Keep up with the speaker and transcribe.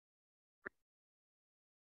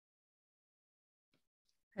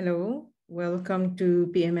Hello, welcome to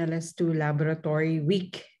Pmls2 Laboratory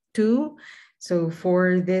Week 2. So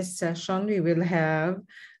for this session, we will have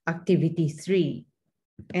activity 3,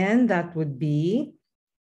 and that would be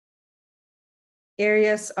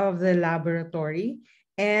areas of the laboratory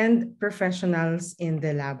and professionals in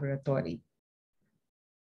the laboratory.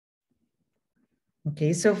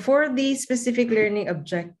 Okay, so for the specific learning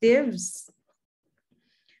objectives,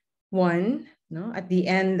 at the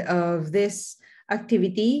end of this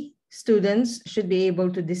activity, students should be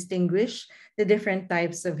able to distinguish the different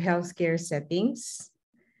types of healthcare settings.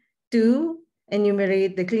 2,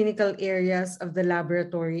 enumerate the clinical areas of the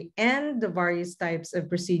laboratory and the various types of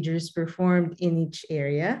procedures performed in each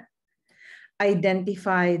area.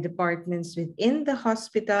 Identify departments within the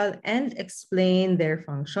hospital and explain their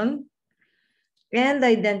function. And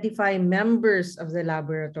identify members of the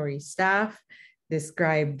laboratory staff,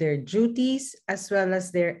 describe their duties as well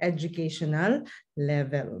as their educational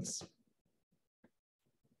levels.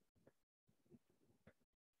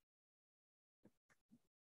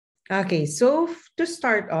 Okay, so to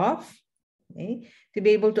start off, to be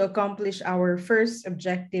able to accomplish our first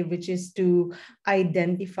objective, which is to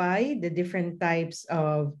identify the different types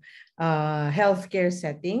of healthcare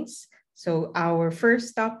settings. So our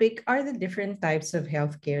first topic are the different types of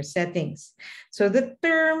healthcare settings. So the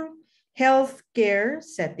term healthcare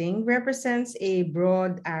setting represents a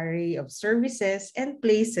broad array of services and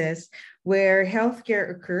places where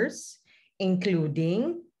healthcare occurs,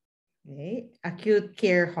 including acute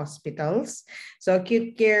care hospitals. So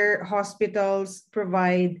acute care hospitals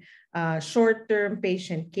provide short-term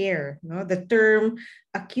patient care. The term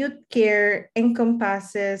acute care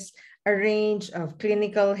encompasses a range of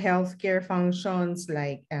clinical healthcare functions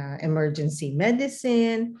like emergency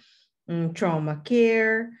medicine, trauma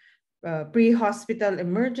care, pre-hospital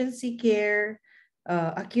emergency care,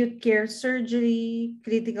 acute care surgery,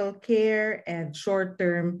 critical care, and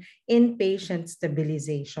short-term inpatient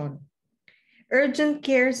stabilization. Urgent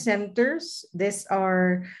care centers, these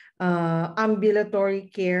are ambulatory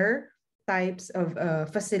care types of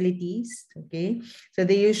facilities, okay? So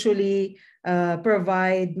they usually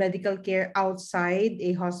provide medical care outside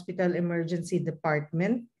a hospital emergency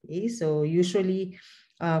department, okay? So usually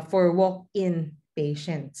for walk-in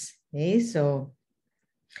patients, okay? So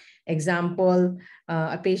example,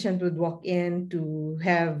 a patient would walk in to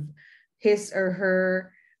have his or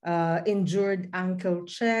her injured ankle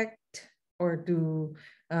checked, or to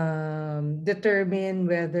determine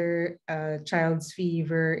whether a child's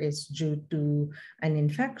fever is due to an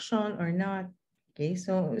infection or not. Okay,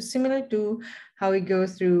 so similar to how we go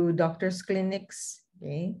through doctor's clinics.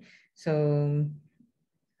 Okay, so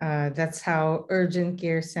that's how urgent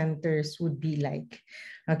care centers would be like.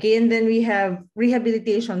 Okay, and then we have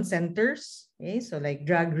rehabilitation centers. Okay, so like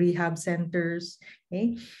drug rehab centers.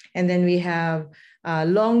 Okay, and then we have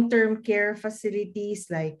long-term care facilities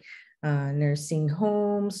like nursing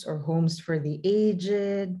homes or homes for the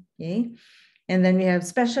aged. Okay, and then we have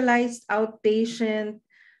specialized outpatient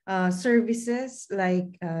services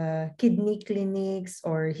like kidney clinics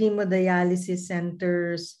or hemodialysis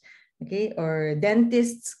centers, okay, or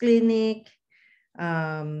dentist's clinic,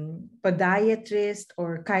 podiatrist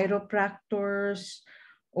or chiropractors,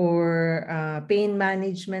 or pain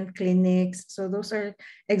management clinics. So those are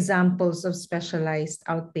examples of specialized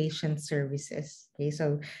outpatient services. Okay,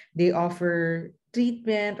 so they offer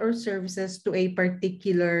treatment or services to a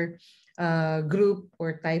particular group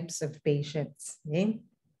or types of patients. Okay.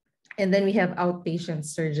 And then we have outpatient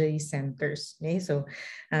surgery centers. Okay, so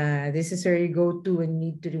this is where you go to when you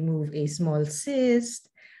need to remove a small cyst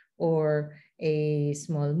or a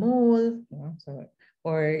small mole.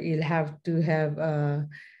 Or you'll have to have a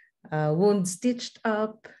wound stitched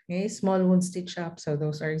up, okay, small wound stitched up. So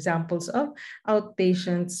those are examples of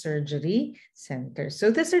outpatient surgery centers. So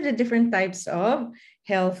these are the different types of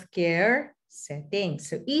healthcare settings.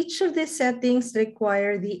 So each of these settings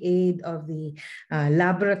require the aid of the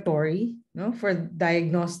laboratory, for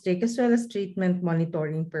diagnostic as well as treatment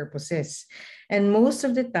monitoring purposes. And most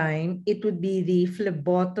of the time, it would be the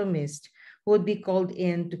phlebotomist who would be called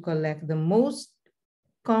in to collect the most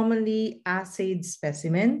commonly assayed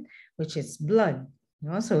specimen, which is blood.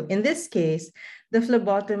 So in this case, the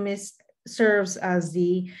phlebotomist serves as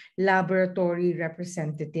the laboratory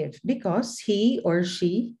representative because he or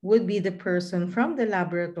she would be the person from the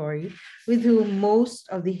laboratory with whom most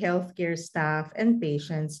of the healthcare staff and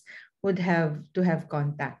patients would have to have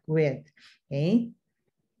contact with. Okay,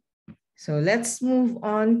 so let's move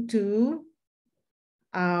on to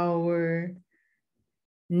our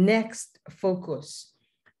next focus,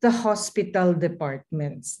 the hospital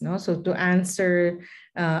departments. So to answer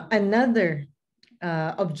another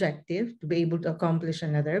objective, to be able to accomplish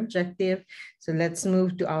another objective. So let's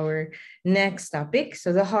move to our next topic.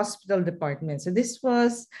 So the hospital department. So this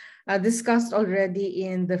was discussed already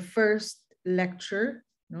in the first lecture,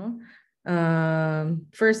 no?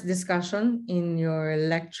 First discussion in your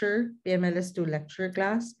lecture, PMLS2 lecture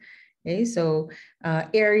class. Okay, so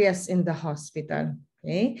areas in the hospital.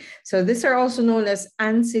 Okay, so these are also known as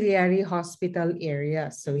ancillary hospital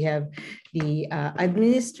areas. So we have the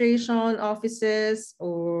administration offices,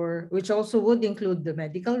 or which also would include the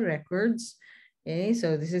medical records. Okay,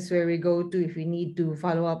 so this is where we go to if we need to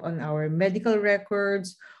follow up on our medical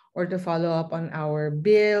records or to follow up on our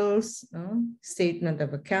bills, statement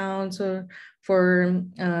of accounts, or for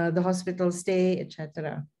the hospital stay,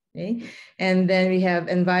 etc. Okay. And then we have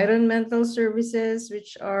environmental services,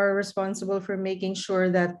 which are responsible for making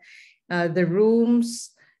sure that the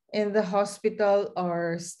rooms in the hospital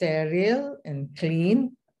are sterile and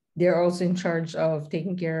clean. They're also in charge of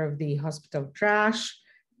taking care of the hospital trash.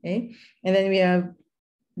 Okay. And then we have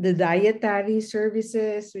the dietary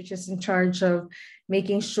services, which is in charge of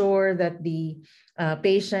making sure that the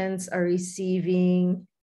patients are receiving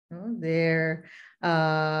their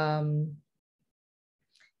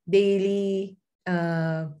daily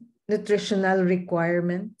nutritional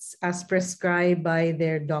requirements as prescribed by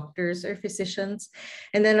their doctors or physicians.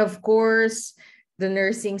 And then, of course, the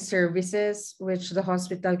nursing services, which the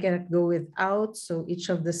hospital cannot go without. So each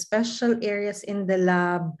of the special areas in the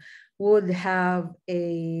lab would have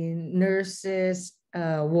a nurses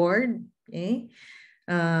ward. Okay?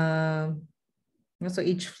 So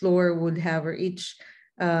each floor would have, or each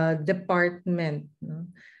department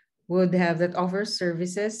would have that offers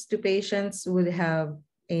services to patients would have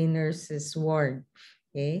a nurse's ward.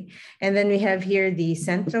 Okay. And then we have here the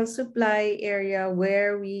central supply area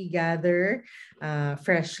where we gather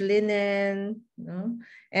fresh linen,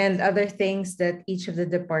 and other things that each of the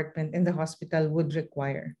department in the hospital would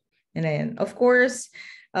require. And then, of course,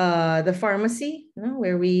 the pharmacy,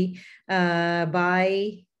 where we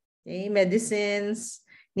buy medicines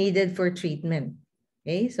needed for treatment.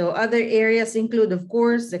 Okay, so other areas include, of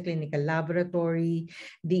course, the clinical laboratory,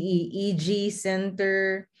 the EEG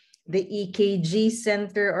center, the EKG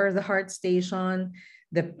center or the heart station,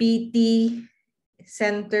 the PT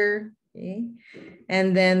center, okay,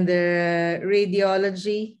 and then the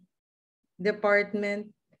radiology department,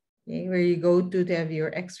 okay, where you go to have your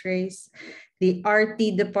x-rays, the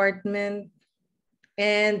RT department,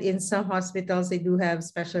 and in some hospitals, they do have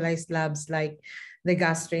specialized labs like the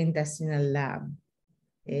gastrointestinal lab.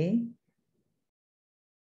 Okay.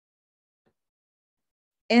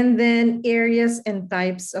 And then areas and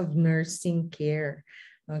types of nursing care.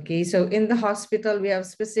 Okay, so in the hospital, we have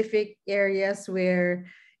specific areas where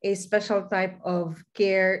a special type of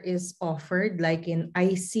care is offered, like in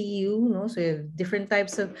ICU. So we have different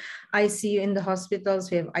types of ICU in the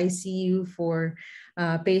hospitals. We have ICU for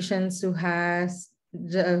patients who had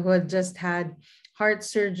just had heart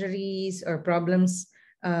surgeries or problems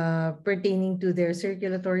pertaining to their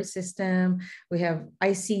circulatory system. We have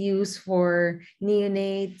ICUs for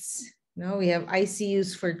neonates. We have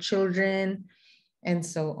ICUs for children, and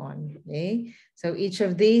so on. Okay, so each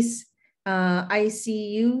of these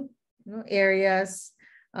ICU areas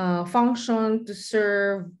function to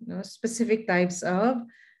serve specific types of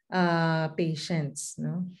patients,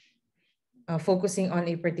 focusing on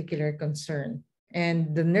a particular concern.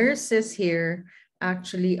 And the nurses here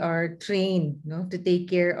actually are trained to take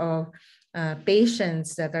care of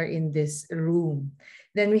patients that are in this room.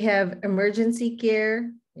 Then we have emergency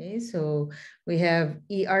care. Okay, so we have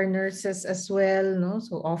ER nurses as well,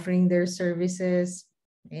 so offering their services.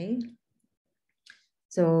 Okay,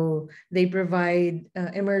 so they provide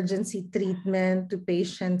emergency treatment to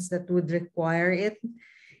patients that would require it.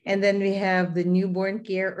 And then we have the newborn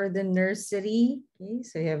care or the nursery. Okay,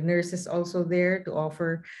 so you have nurses also there to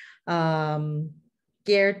offer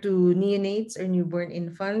care to neonates or newborn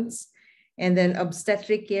infants. And then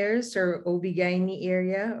obstetric cares or OB-GYN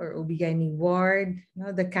area or OB-GYN ward,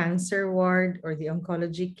 the cancer ward or the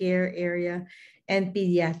oncology care area, and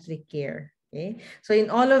pediatric care. Okay, so in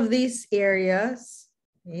all of these areas,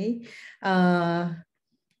 okay, the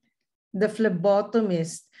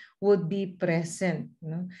phlebotomist would be present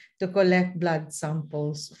to collect blood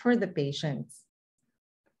samples for the patients.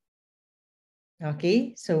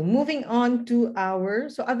 Okay, so moving on to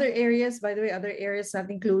so other areas, by the way, other areas not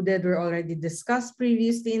included were already discussed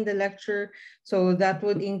previously in the lecture. So that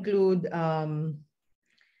would include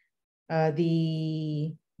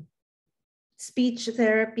the speech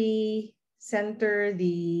therapy center,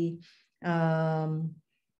 the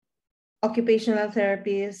occupational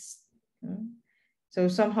therapist, So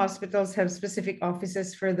some hospitals have specific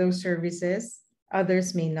offices for those services,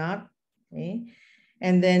 others may not. Okay.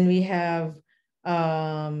 And then we have,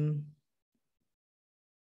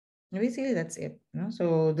 basically that's it. No?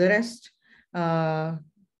 So the rest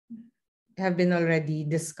have been already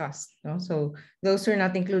discussed. No? So those are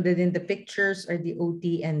not included in the pictures are the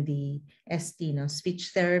OT and the ST, no?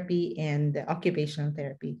 Speech therapy and the occupational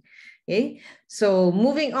therapy. Okay, so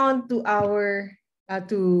moving on to our,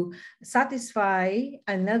 to satisfy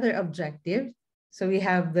another objective. So we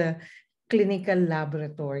have the clinical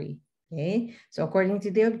laboratory. Okay, so according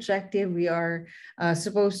to the objective, we are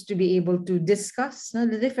supposed to be able to discuss, no,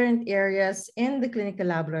 the different areas in the clinical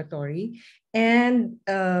laboratory and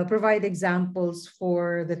provide examples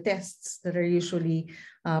for the tests that are usually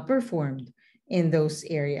performed in those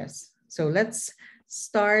areas. So let's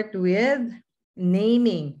start with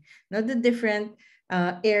naming, not the different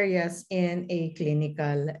areas in a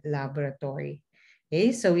clinical laboratory.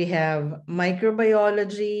 Okay, so we have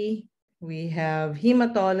microbiology, we have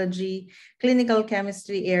hematology, clinical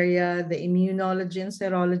chemistry area, the immunology and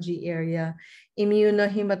serology area,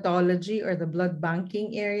 immunohematology or the blood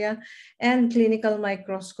banking area, and clinical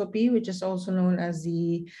microscopy, which is also known as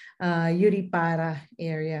the uripara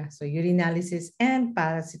area. So urinalysis and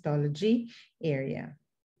parasitology area.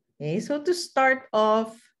 Okay, so to start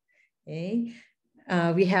off, okay,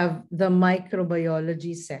 we have the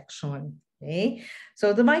microbiology section. Okay,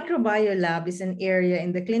 so the microbiome lab is an area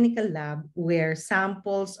in the clinical lab where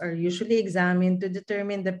samples are usually examined to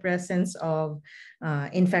determine the presence of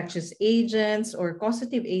infectious agents or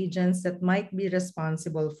causative agents that might be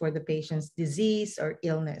responsible for the patient's disease or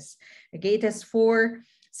illness. Okay, it has 4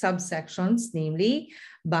 subsections, namely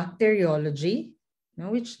bacteriology,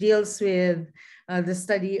 which deals with the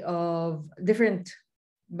study of different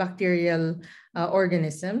bacterial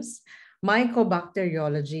organisms,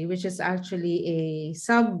 mycobacteriology, which is actually a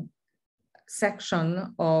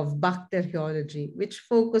subsection of bacteriology, which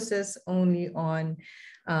focuses only on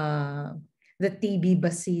the TB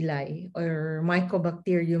bacilli or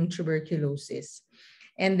Mycobacterium tuberculosis.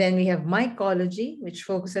 And then we have mycology, which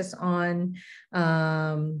focuses on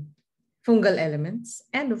fungal elements,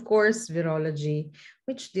 and of course, virology,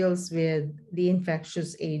 which deals with the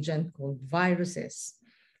infectious agent called viruses.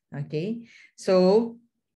 Okay,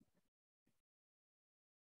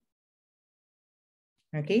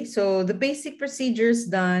 so the basic procedures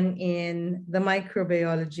done in the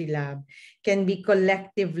microbiology lab can be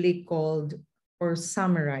collectively called or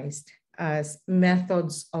summarized as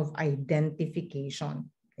methods of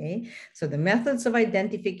identification. Okay, so the methods of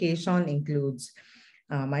identification includes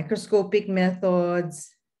microscopic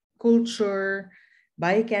methods, culture,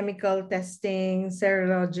 biochemical testing,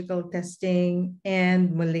 serological testing,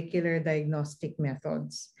 and molecular diagnostic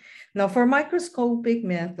methods. Now, for microscopic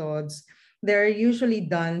methods, they're usually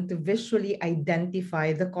done to visually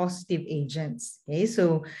identify the causative agents. Okay,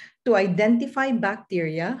 so to identify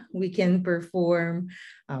bacteria, we can perform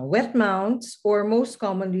wet mounts, or most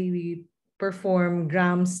commonly we perform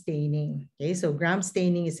gram staining. Okay, so gram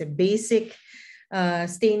staining is a basic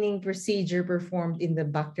staining procedure performed in the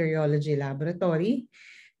bacteriology laboratory,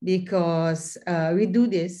 because we do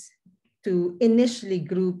this to initially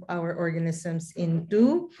group our organisms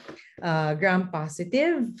into gram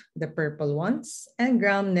positive, the purple ones, and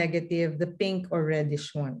gram negative, the pink or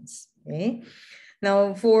reddish ones. Okay.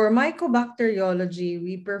 Now, for mycobacteriology,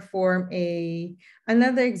 we perform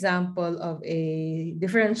another example of a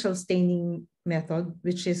differential staining method,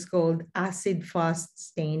 which is called acid-fast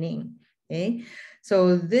staining. Okay,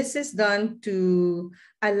 so this is done to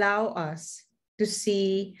allow us to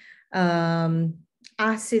see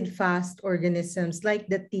acid-fast organisms like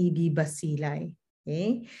the TB bacilli.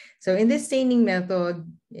 Okay, so in this staining method,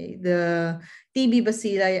 the TB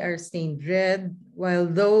bacilli are stained red, while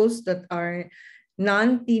those that are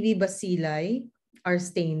non-TB bacilli are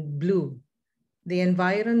stained blue. The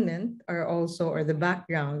environment are also, or the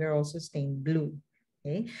background, are also stained blue.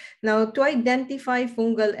 Okay. Now, to identify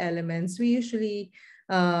fungal elements, we usually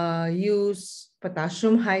use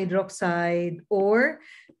potassium hydroxide, or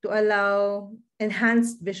to allow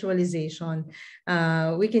enhanced visualization,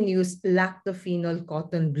 we can use lactophenol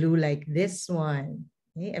cotton blue like this one.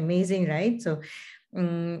 Okay. Amazing, right? So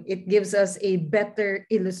it gives us a better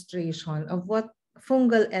illustration of what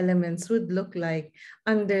fungal elements would look like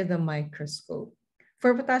under the microscope.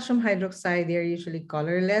 For potassium hydroxide, they're usually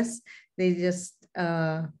colorless. They just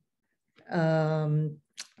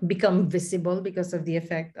become visible because of the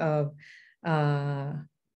effect of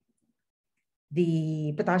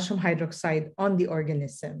the potassium hydroxide on the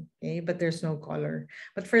organism, okay, but there's no color.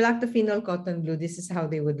 But for lactophenol cotton blue, this is how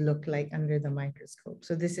they would look like under the microscope.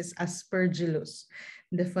 So this is Aspergillus,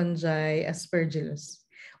 the fungi Aspergillus.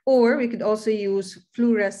 Or we could also use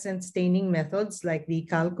fluorescent staining methods like the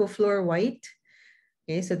chalcofluor white.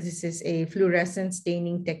 Okay, so this is a fluorescent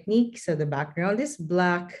staining technique. So the background is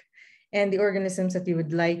black, and the organisms that you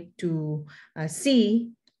would like to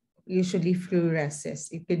see usually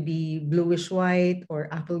fluoresces. It could be bluish white or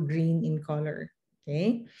apple green in color.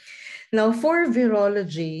 Okay. Now for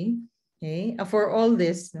virology, okay, for all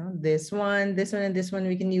this, no, this one, and this one,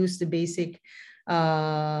 we can use the basic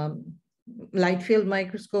light field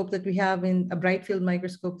microscope that we have in a bright field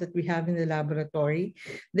microscope that we have in the laboratory.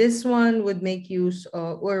 This one would make use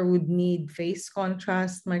of, or would need phase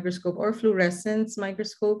contrast microscope or fluorescence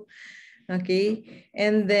microscope. Okay,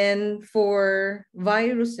 and then for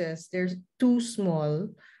viruses, they're too small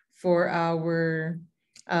for our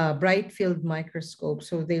bright field microscope.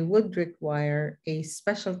 So they would require a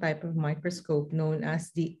special type of microscope known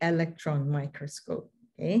as the electron microscope.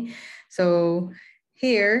 Okay, so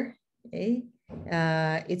here, okay,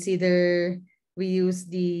 it's either we use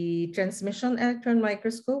the transmission electron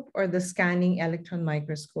microscope or the scanning electron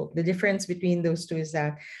microscope. The difference between those two is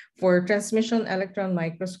that for transmission electron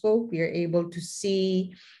microscope, we are able to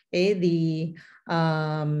see the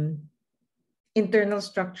internal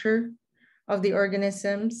structure of the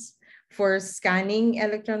organisms. For scanning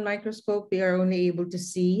electron microscope, we are only able to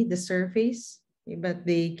see the surface, but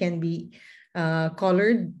they can be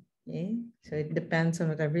colored. Okay? So it depends on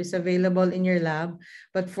whatever is available in your lab.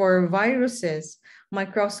 But for viruses,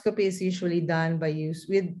 microscopy is usually done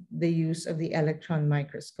with the use of the electron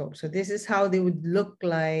microscope. So this is how they would look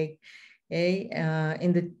like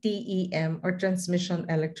in the TEM or transmission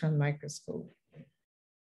electron microscope.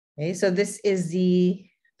 Okay, so this is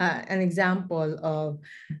an example of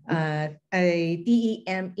a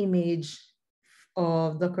TEM image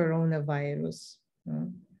of the coronavirus.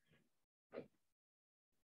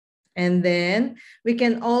 And then we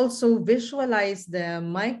can also visualize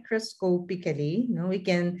them microscopically. We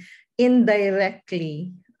can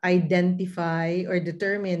indirectly identify or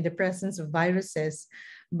determine the presence of viruses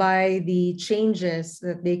by the changes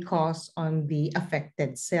that they cause on the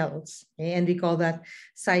affected cells. Okay? And we call that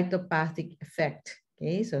cytopathic effect.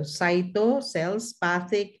 Okay, so cyto, cells,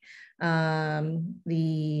 pathic,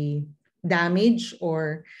 the damage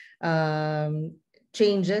or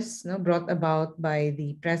changes brought about by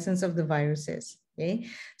the presence of the viruses. Okay,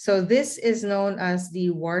 so this is known as the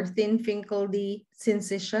Warthin-Finkeldy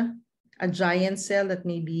syncytia, a giant cell that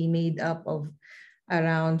may be made up of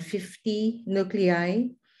around 50 nuclei.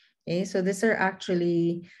 Okay, so these are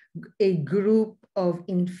actually a group of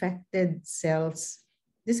infected cells.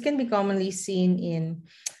 This can be commonly seen in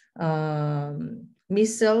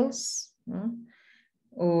measles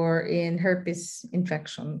or in herpes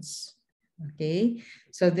infections. Okay,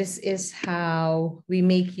 so this is how we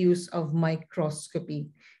make use of microscopy.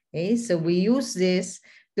 Okay, so we use this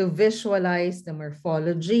to visualize the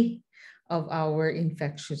morphology of our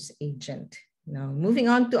infectious agent. Now, moving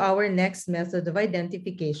on to our next method of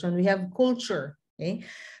identification, we have culture. Okay,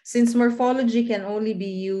 since morphology can only be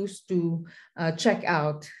used to check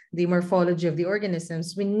out the morphology of the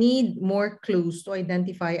organisms, we need more clues to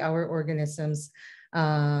identify our organisms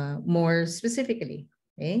more specifically.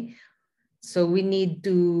 Okay, so we need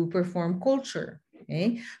to perform culture.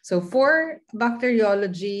 Okay, so for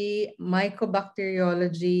bacteriology,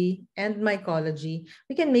 mycobacteriology, and mycology,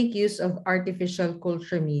 we can make use of artificial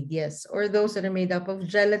culture medias, or those that are made up of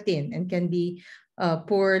gelatin and can be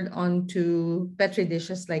poured onto Petri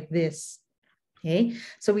dishes like this. Okay,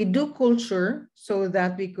 so we do culture so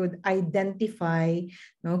that we could identify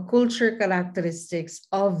culture characteristics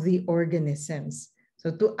of the organisms.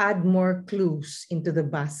 So to add more clues into the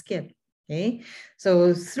basket. Okay,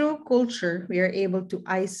 so through culture, we are able to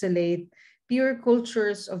isolate pure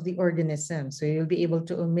cultures of the organism. So you'll be able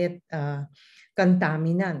to omit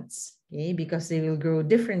contaminants, okay, because they will grow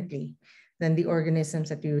differently than the organisms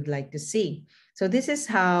that you would like to see. So this is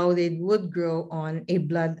how they would grow on a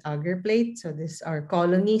blood agar plate. So these are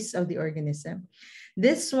colonies of the organism.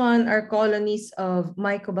 This one are colonies of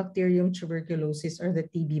Mycobacterium tuberculosis or the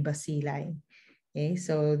TB bacilli. Okay,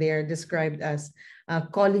 so they are described as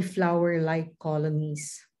cauliflower-like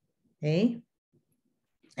colonies. Okay,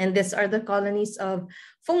 and these are the colonies of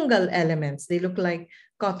fungal elements. They look like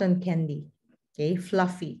cotton candy. Okay,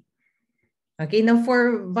 fluffy. Okay, now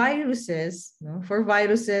for viruses,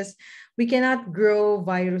 we cannot grow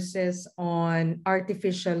viruses on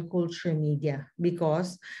artificial culture media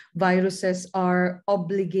because viruses are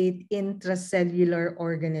obligate intracellular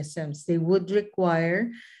organisms. They would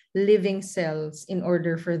require living cells in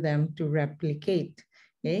order for them to replicate.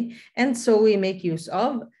 Okay, and so we make use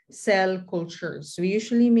of cell cultures. We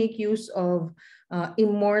usually make use of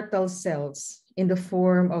immortal cells in the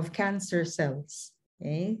form of cancer cells.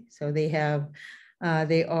 Okay, so they are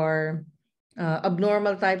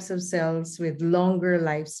abnormal types of cells with longer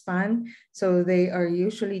lifespan. So they are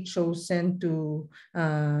usually chosen to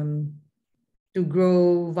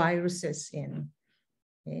grow viruses in.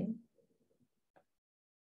 Okay.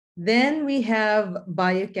 Then we have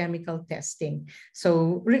biochemical testing.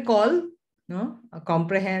 So recall, no, a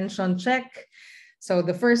comprehension check. So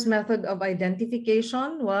the first method of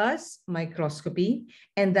identification was microscopy,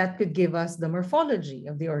 and that could give us the morphology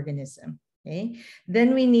of the organism. Okay.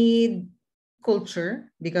 Then we need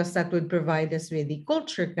culture because that would provide us with the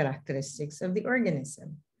culture characteristics of the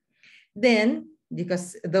organism. Then,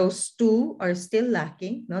 because those two are still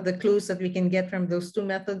lacking, no, the clues that we can get from those two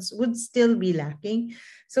methods would still be lacking.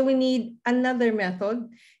 So we need another method.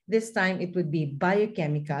 This time it would be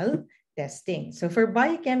biochemical testing. So for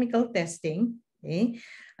biochemical testing, okay,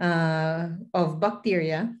 of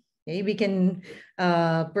bacteria, okay, we can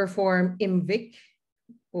perform IMVIC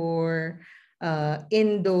or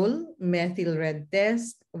indole methyl red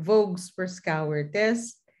test, Voges-Proskauer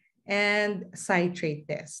test, and citrate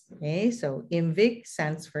test. Okay, so IMVIC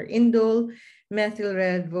stands for indole, methyl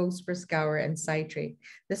red, Voges-Proskauer, and citrate.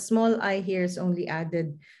 The small I here is only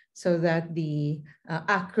added so that the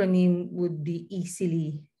acronym would be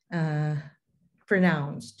easily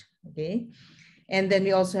pronounced. Okay, and then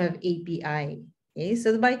we also have API. Okay,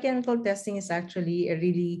 so the biochemical testing is actually a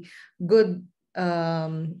really good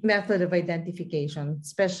method of identification,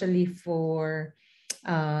 especially for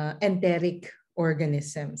enteric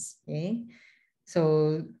organisms. Okay,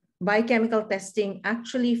 so biochemical testing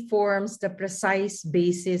actually forms the precise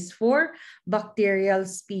basis for bacterial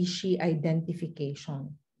species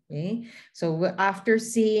identification. Okay, so after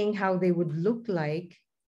seeing how they would look like,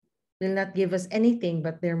 will not give us anything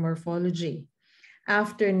but their morphology.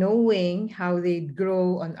 After knowing how they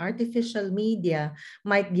grow on artificial media,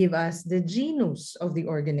 might give us the genus of the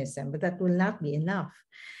organism, but that will not be enough.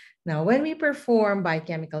 Now, when we perform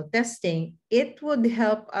biochemical testing, it would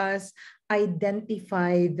help us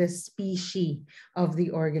identify the species of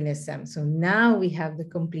the organism. So now we have the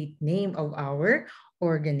complete name of our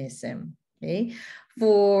organism. Okay,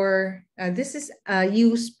 for this is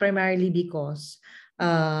used primarily because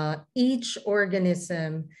each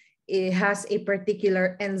organism, it has a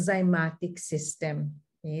particular enzymatic system,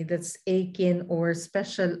 okay, that's akin or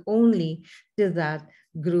special only to that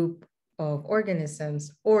group of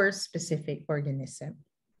organisms or specific organism.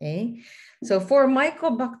 Okay, so for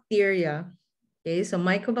mycobacteria, okay, so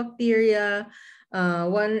mycobacteria,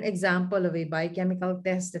 one example of a biochemical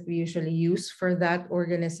test that we usually use for that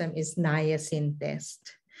organism is niacin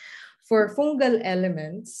test. For fungal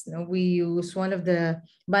elements, we use one of the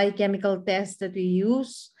biochemical tests that we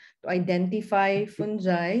use to identify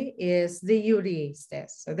fungi is the urease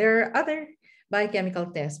test. So there are other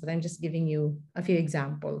biochemical tests, but I'm just giving you a few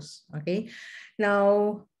examples. Okay.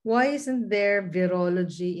 Now, why isn't there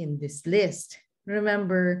virology in this list?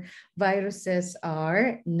 Remember, viruses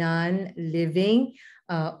are non-living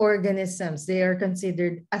organisms. They are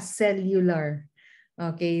considered acellular.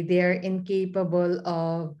 Okay, they are incapable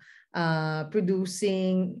of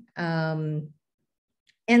producing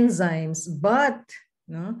enzymes, but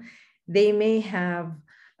they may have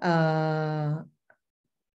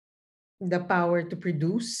the power to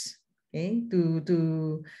produce, okay,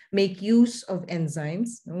 to make use of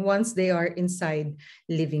enzymes once they are inside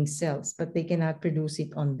living cells, but they cannot produce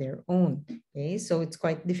it on their own. Okay, so it's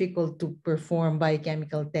quite difficult to perform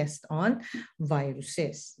biochemical tests on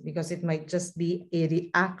viruses because it might just be a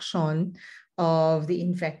reaction of the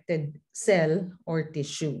infected cell or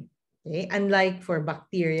tissue. Okay, unlike for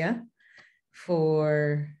bacteria,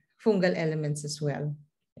 for fungal elements as well.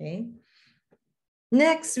 Okay.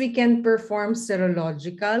 Next, we can perform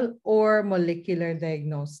serological or molecular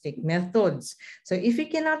diagnostic methods. So if we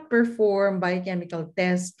cannot perform biochemical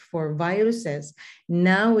tests for viruses,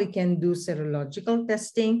 now we can do serological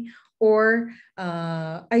testing or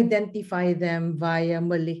identify them via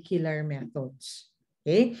molecular methods.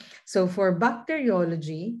 Okay, so for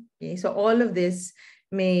bacteriology, okay, so all of this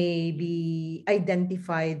may be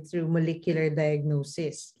identified through molecular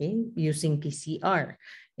diagnosis, okay, using PCR.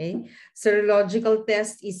 Okay, serological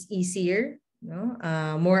test is easier,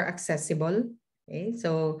 more accessible. Okay,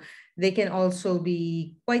 so they can also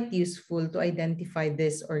be quite useful to identify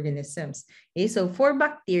these organisms. Okay, so for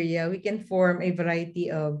bacteria, we can perform a variety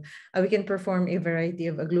of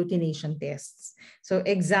agglutination tests. So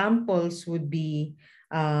examples would be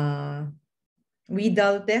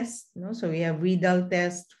Widal test. No? So we have Widal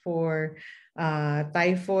test for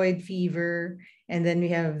typhoid fever, and then we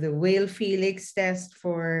have the whale Felix test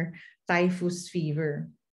for typhus fever.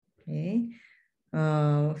 Okay.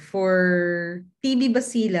 For TB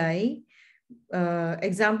bacilli,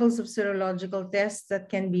 examples of serological tests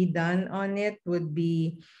that can be done on it would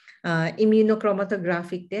be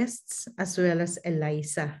immunochromatographic tests as well as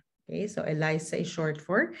ELISA. Okay, so ELISA is short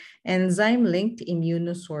for enzyme-linked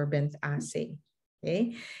immunosorbent assay.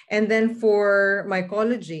 Okay, and then for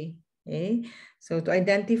mycology, okay, so to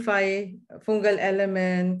identify fungal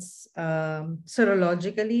elements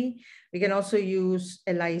serologically, we can also use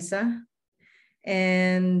ELISA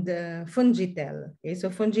and Fungitel. Okay, so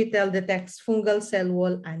Fungitel detects fungal cell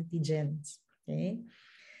wall antigens. Okay,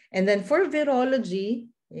 and then for virology,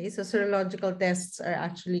 okay, so serological tests are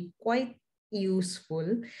actually quite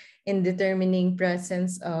useful in determining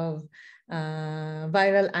presence of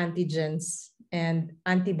viral antigens and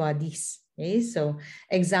antibodies. Okay, so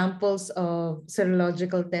examples of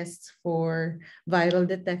serological tests for viral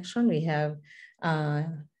detection, we have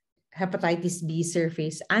hepatitis B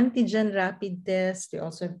surface antigen rapid test. We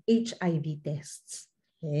also have HIV tests.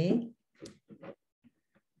 Okay.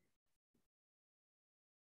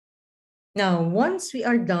 Now, once we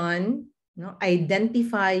are done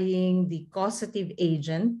identifying the causative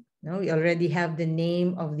agent, we already have the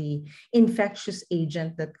name of the infectious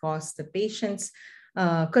agent that caused the patient's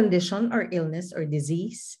condition or illness or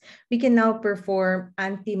disease, we can now perform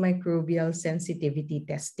antimicrobial sensitivity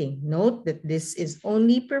testing. Note that this is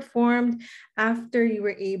only performed after you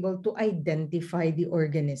were able to identify the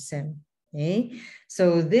organism. Okay,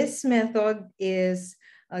 so this method is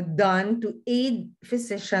done to aid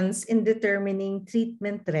physicians in determining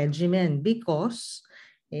treatment regimen because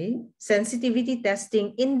sensitivity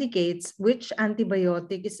testing indicates which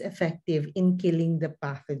antibiotic is effective in killing the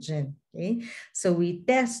pathogen. Okay, so we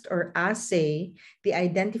test or assay the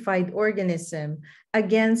identified organism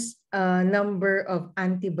against a number of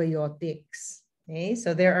antibiotics. Okay,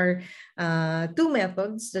 so there are two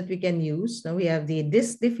methods that we can use. Now we have the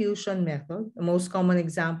disk diffusion method. The most common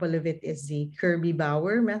example of it is the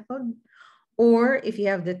Kirby-Bauer method. Or if you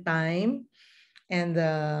have the time and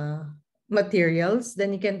the materials,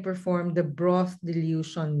 then you can perform the broth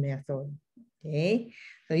dilution method. Okay,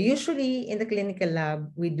 so usually in the clinical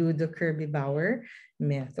lab, we do the Kirby-Bauer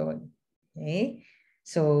method. Okay,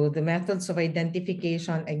 so the methods of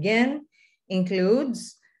identification again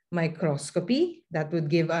includes microscopy, that would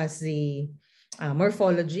give us the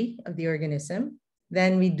morphology of the organism.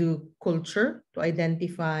 Then we do culture to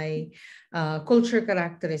identify culture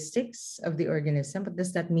characteristics of the organism. What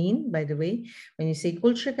does that mean, by the way? When you say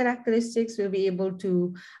culture characteristics, we'll be able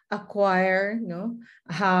to acquire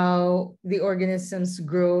how the organisms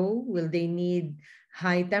grow. Will they need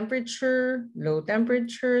high temperature, low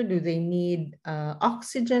temperature? Do they need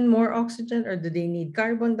oxygen, more oxygen, or do they need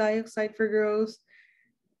carbon dioxide for growth?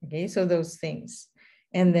 Okay, so those things.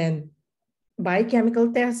 And then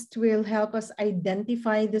biochemical test will help us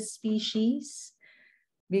identify the species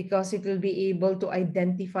because it will be able to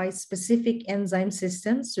identify specific enzyme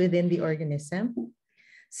systems within the organism.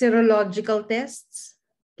 Serological tests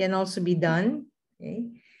can also be done, okay?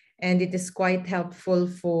 And it is quite helpful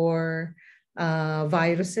for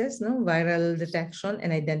viruses, viral detection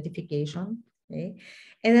and identification. Okay?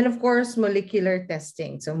 And then, of course, molecular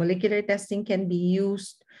testing. So molecular testing can be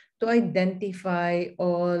used to identify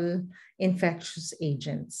all infectious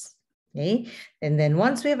agents. Okay, and then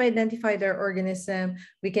once we have identified our organism,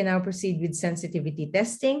 we can now proceed with sensitivity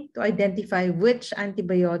testing to identify which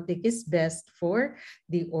antibiotic is best for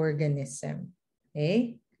the organism.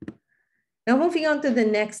 Okay, now moving on to the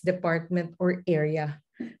next department or area,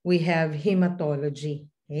 we have hematology.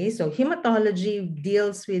 Okay, so hematology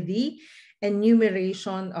deals with the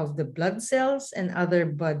enumeration of the blood cells and other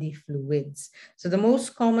body fluids. So the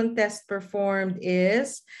most common test performed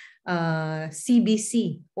is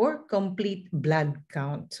CBC or complete blood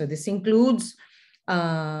count. So this includes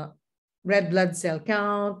red blood cell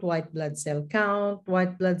count, white blood cell count,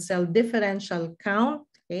 white blood cell differential count.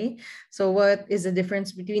 Okay, so what is the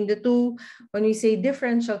difference between the two? When we say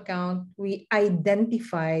differential count, we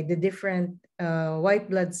identify the different white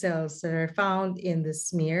blood cells that are found in the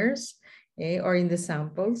smears, okay, or in the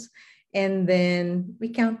samples, and then we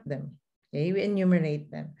count them. Okay, we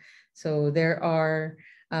enumerate them. So there are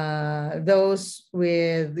those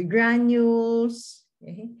with granules,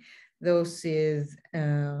 okay, those with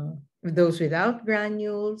those without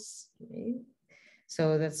granules. Okay?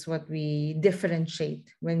 So that's what we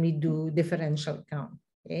differentiate when we do differential count.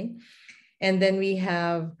 Okay. And then we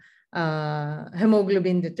have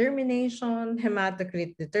hemoglobin determination,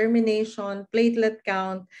 hematocrit determination, platelet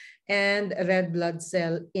count, and red blood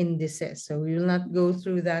cell indices. So we will not go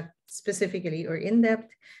through that specifically or in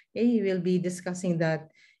depth. Okay? You will be discussing that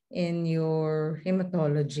in your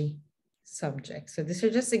hematology subject. So these are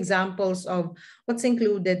just examples of what's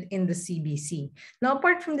included in the CBC. Now,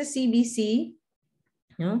 apart from the CBC,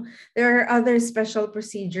 there are other special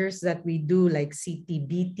procedures that we do like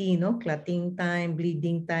CT-BT, clotting time,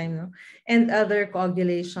 bleeding time, and other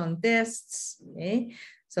coagulation tests. Okay?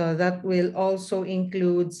 So that will also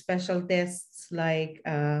include special tests like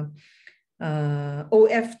OFT,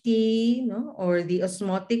 or the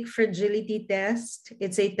osmotic fragility test.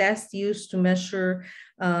 It's a test used to measure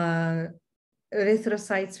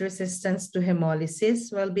erythrocytes' resistance to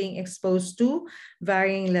hemolysis while being exposed to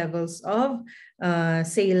varying levels of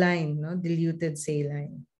saline, diluted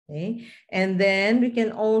saline. Okay? And then we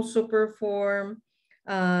can also perform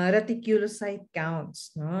reticulocyte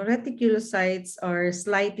counts. Reticulocytes are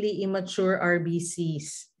slightly immature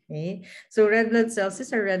RBCs. Okay? So red blood cells,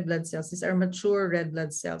 these are red blood cells. These are mature red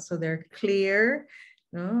blood cells. So they're clear,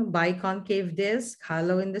 biconcave disc,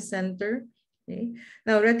 hollow in the center. Okay.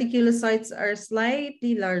 Now, reticulocytes are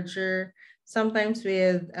slightly larger, sometimes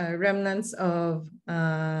with remnants of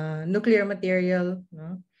nuclear material.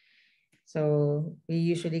 So we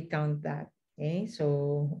usually count that. Okay.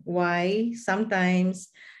 So why?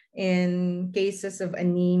 Sometimes in cases of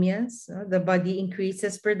anemias, the body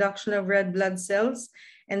increases production of red blood cells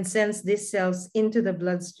and sends these cells into the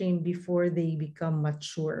bloodstream before they become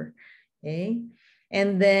mature. Okay.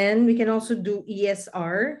 And then we can also do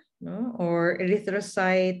ESR, or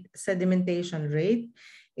erythrocyte sedimentation rate.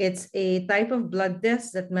 It's a type of blood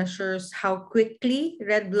test that measures how quickly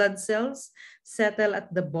red blood cells settle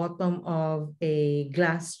at the bottom of a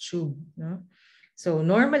glass tube. So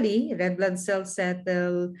normally, red blood cells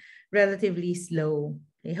settle relatively slow.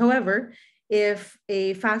 Okay? However, if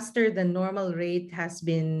a faster than normal rate has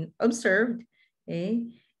been observed,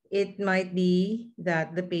 it might be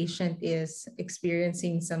that the patient is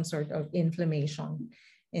experiencing some sort of inflammation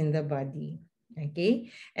in the body. Okay,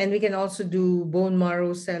 and we can also do bone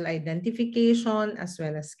marrow cell identification as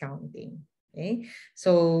well as counting. Okay,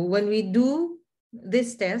 so when we do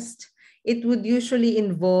this test, it would usually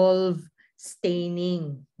involve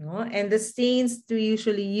staining, and the stains to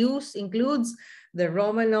usually use includes the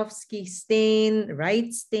Romanovsky stain,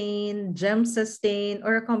 Wright stain, Gemsa stain,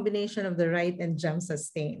 or a combination of the Wright and Gemsa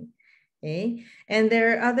stain. Okay, and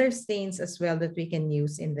there are other stains as well that we can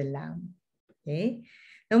use in the lab. Okay.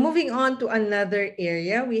 Now, moving on to another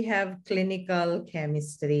area, we have clinical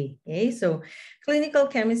chemistry. Okay, so clinical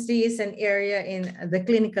chemistry is an area in the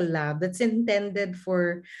clinical lab that's intended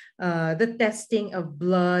for the testing of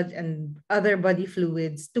blood and other body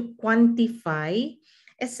fluids to quantify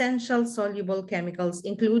essential soluble chemicals,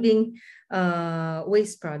 including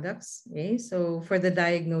waste products. Okay, so for the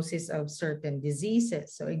diagnosis of certain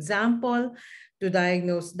diseases. So example, to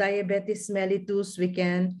diagnose diabetes mellitus, we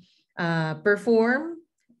can perform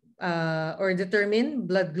or determine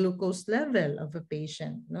blood glucose level of a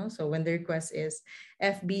patient. So when the request is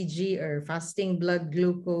FBG or fasting blood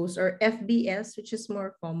glucose, or FBS, which is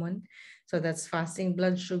more common. So that's fasting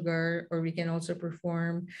blood sugar, or we can also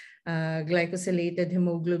perform glycosylated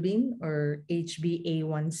hemoglobin or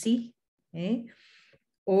HbA1c. Okay?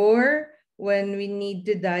 Or when we need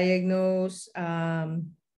to diagnose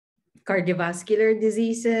cardiovascular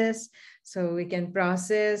diseases, so we can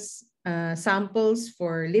process samples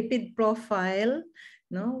for lipid profile,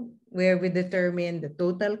 where we determine the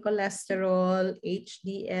total cholesterol,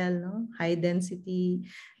 HDL, high density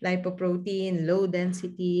lipoprotein, low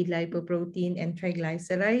density lipoprotein, and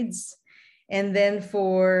triglycerides. And then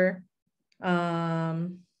for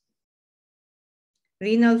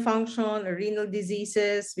renal function or renal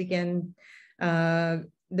diseases, we can assay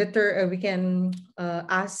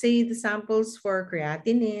the samples for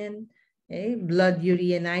creatinine, blood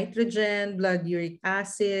urea nitrogen, blood uric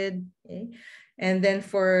acid, and then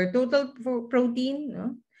for total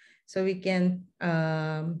protein, so we can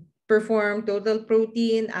perform total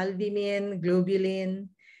protein, albumin, globulin.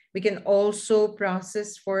 We can also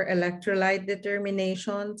process for electrolyte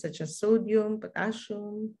determination, such as sodium,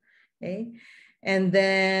 potassium, and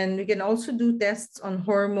then we can also do tests on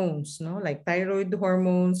hormones, like thyroid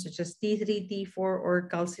hormones, such as T3, T4, or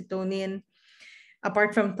calcitonin.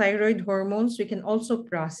 Apart from thyroid hormones, we can also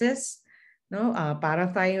process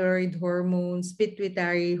parathyroid hormones,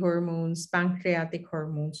 pituitary hormones, pancreatic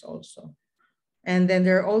hormones also. And then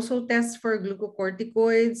there are also tests for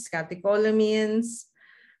glucocorticoids, catecholamines,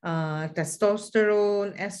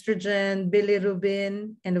 testosterone, estrogen,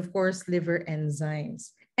 bilirubin, and of course, liver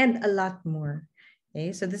enzymes, and a lot more.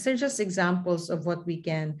 Okay, so these are just examples of what we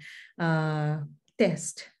can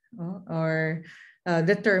test or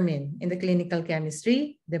determine in the clinical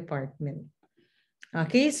chemistry department.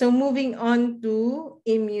 Okay, so moving on to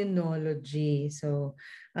immunology. So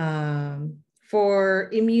for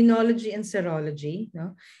immunology and serology,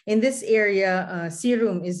 no? In this area,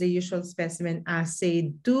 serum is the usual specimen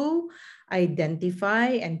assayed to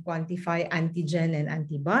identify and quantify antigen and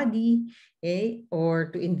antibody, okay, or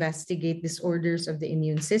to investigate disorders of the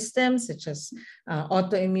immune system, such as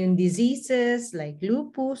autoimmune diseases like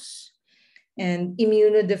lupus, and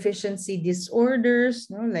immunodeficiency disorders,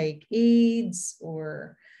 no, like AIDS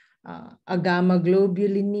or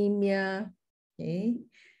agammaglobulinemia. Okay.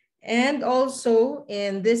 And also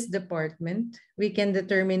in this department, we can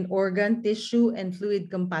determine organ, tissue, and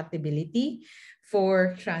fluid compatibility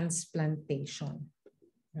for transplantation.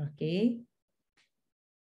 Okay.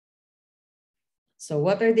 So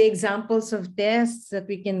what are the examples of tests that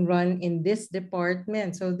we can run in this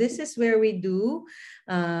department? So this is where we do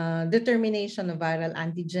determination of viral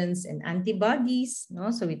antigens and antibodies.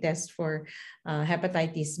 No? So we test for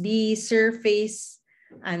hepatitis B surface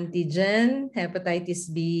antigen,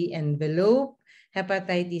 hepatitis B envelope,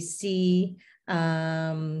 hepatitis C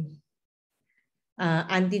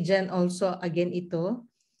antigen also, again ito.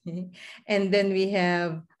 And then we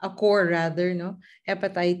have a core rather, no?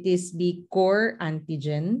 Hepatitis B core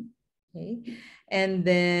antigen. Okay. And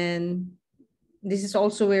then this is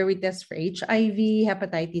also where we test for HIV,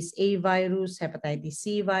 hepatitis A virus, hepatitis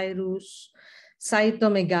C virus,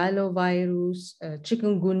 cytomegalovirus,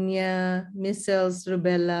 chikungunya, measles,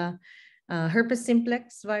 rubella, herpes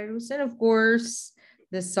simplex virus, and of course,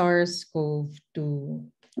 the SARS-CoV-2.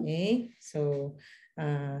 Okay, so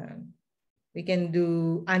we can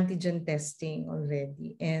do antigen testing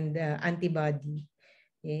already and antibody.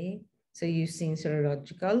 Okay, so using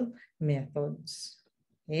serological methods.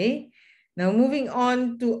 Okay, now moving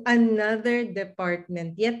on to another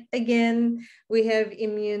department. Yet again, we have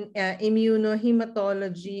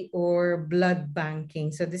immunohematology or blood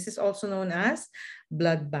banking. So this is also known as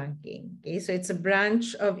blood banking. Okay, so it's a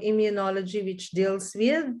branch of immunology which deals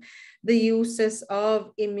with the uses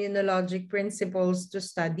of immunologic principles to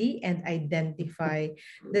study and identify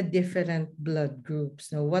the different blood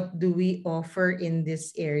groups. Now, what do we offer in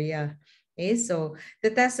this area? Okay, so the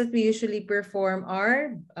tests that we usually perform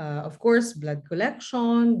are, of course, blood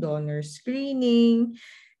collection, donor screening,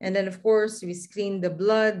 and then, of course, we screen the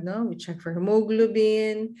blood, no? We check for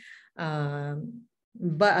hemoglobin,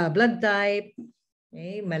 blood type,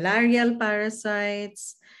 okay, malarial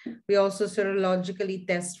parasites. We also serologically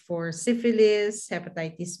test for syphilis,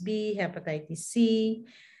 hepatitis B, hepatitis C,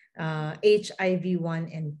 HIV 1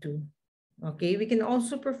 and 2. Okay, we can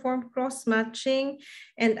also perform cross-matching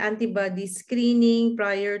and antibody screening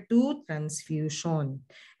prior to transfusion.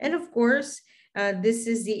 And of course, this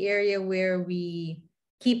is the area where we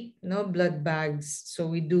keep blood bags. So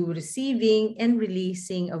we do receiving and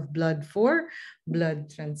releasing of blood for blood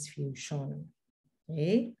transfusion.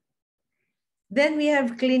 Okay. Then we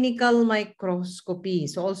have clinical microscopy,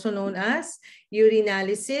 so also known as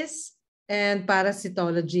urinalysis and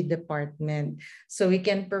parasitology department. So we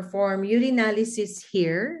can perform urinalysis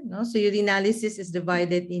here. No? So urinalysis is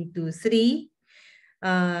divided into three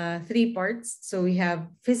parts. So we have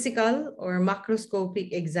physical or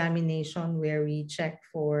macroscopic examination where we check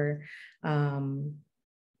for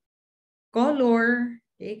color,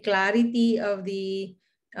 okay, clarity of the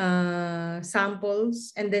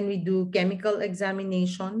samples, and then we do chemical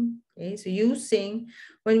examination. Okay, so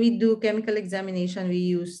when we do chemical examination, we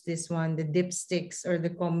use this one, the dipsticks or the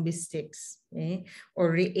combi sticks, okay,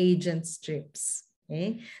 or reagent strips.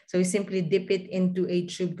 Okay, so we simply dip it into a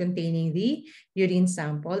tube containing the urine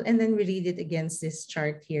sample, and then we read it against this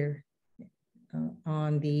chart here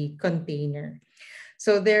on the container.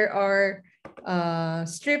 So there are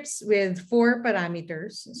strips with 4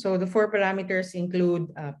 parameters. So the 4 parameters include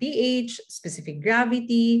pH, specific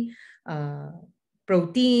gravity,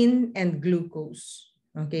 protein, and glucose.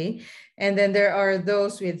 Okay, and then there are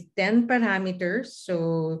those with 10 parameters.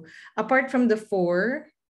 So apart from the 4,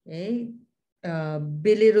 okay,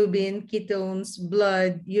 bilirubin, ketones,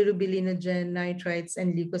 blood, urobilinogen, nitrites,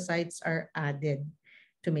 and leukocytes are added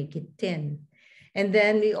to make it 10. And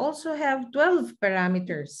then we also have 12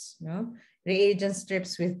 parameters. No? Reagent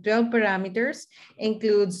strips with 12 parameters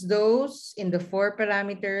includes those in the 4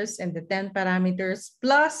 parameters and the 10 parameters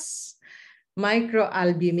plus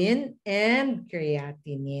microalbumin, and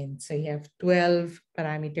creatinine. So you have 12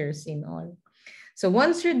 parameters in all. So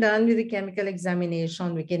once you're done with the chemical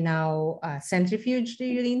examination, we can now centrifuge the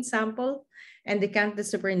urine sample and decant the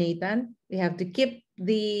supernatant. We have to keep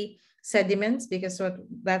the sediments because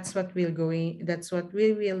that's what we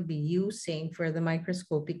will be using for the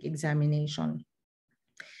microscopic examination.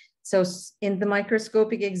 So in the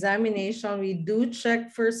microscopic examination, we do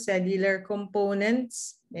check for cellular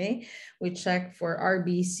components. Okay, we check for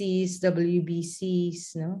RBCs,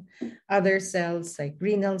 WBCs, no, other cells like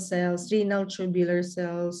renal cells, renal tubular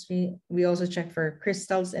cells. We also check for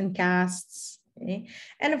crystals and casts. Okay,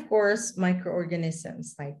 and of course,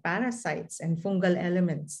 microorganisms like parasites and fungal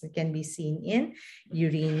elements that can be seen in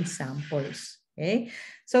urine samples. Okay,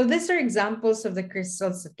 so these are examples of the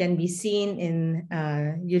crystals that can be seen in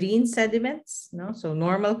urine sediments. No? So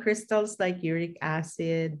normal crystals like uric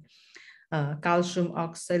acid, calcium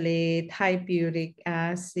oxalate, hypuric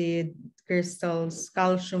acid crystals,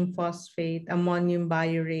 calcium phosphate, ammonium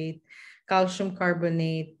biurate, calcium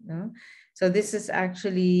carbonate. No? So this is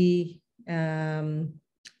actually due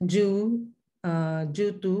to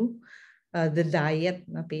the diet,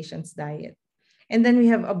 the patient's diet. And then we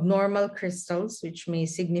have abnormal crystals, which may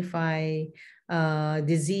signify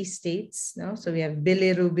disease states. No? So we have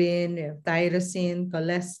bilirubin, we have tyrosine,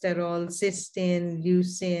 cholesterol, cysteine,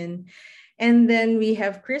 leucine. And then we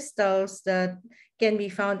have crystals that can be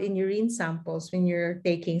found in urine samples when you're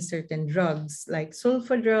taking certain drugs like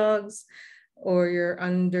sulfa drugs, or you're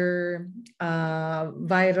under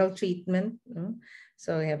viral treatment. No?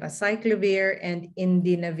 So we have acyclovir and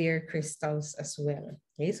indinavir crystals as well.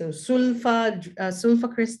 Okay, so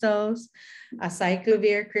sulfa crystals,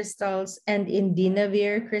 acyclovir crystals, and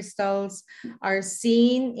indinavir crystals are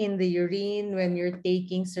seen in the urine when you're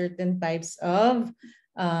taking certain types of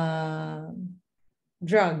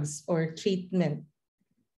drugs or treatment.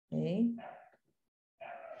 Okay.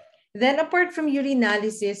 Then apart from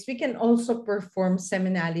urinalysis, we can also perform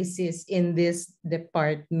seminalisis in this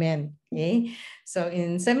department. Okay, so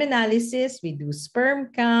in seminalisis, we do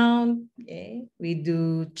sperm count. Okay, we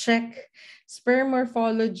do check sperm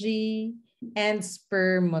morphology and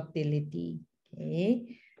sperm motility.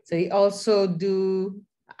 Okay, so we also do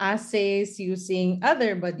assays using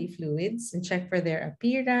other body fluids and check for their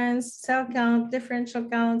appearance, cell count, differential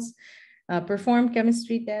counts, perform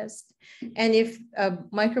chemistry tests. And if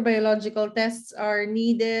microbiological tests are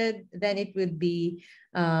needed, then it would be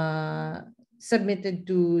submitted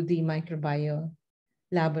to the microbiome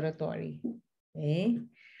laboratory. Okay.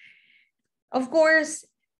 Of course,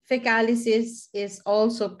 fecalysis is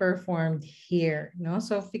also performed here. No?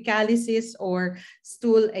 So fecalysis or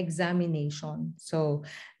stool examination. So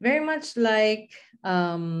very much like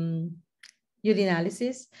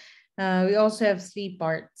urinalysis, we also have 3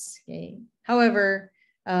 parts. Okay. However,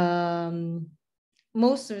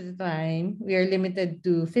 most of the time, we are limited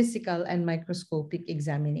to physical and microscopic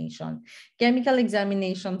examination. Chemical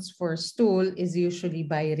examinations for stool is usually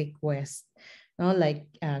by request, no? Like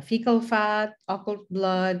fecal fat, occult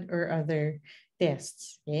blood, or other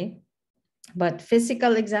tests. Okay? But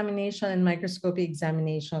physical examination and microscopic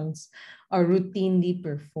examinations are routinely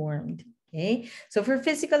performed. Okay, so for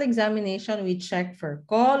physical examination, we check for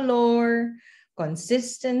color,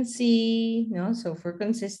 consistency. No? So for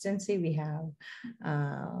consistency, we have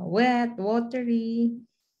wet, watery,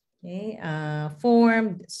 okay,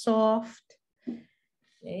 formed, soft.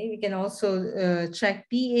 Okay, we can also check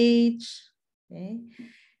pH. Okay.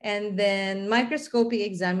 And then microscopic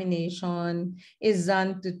examination is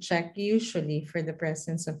done to check usually for the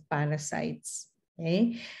presence of parasites.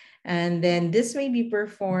 Okay. And then this may be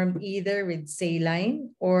performed either with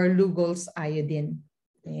saline or Lugol's iodine.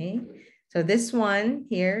 Okay. So this one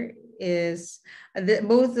here is,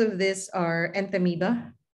 both of these are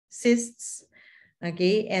entamoeba cysts.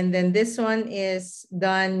 Okay. And then this one is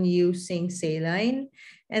done using saline,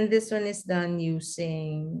 and this one is done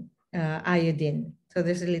using iodine. So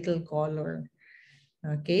there's a little color.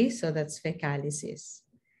 Okay, so that's fecalysis.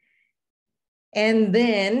 And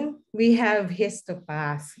then we have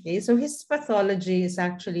histopath. Okay, so histopathology is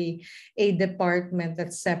actually a department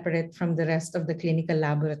that's separate from the rest of the clinical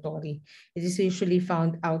laboratory. It is usually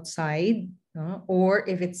found outside, or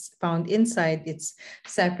if it's found inside, it's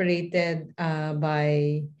separated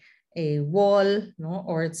by a wall,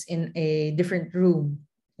 or it's in a different room.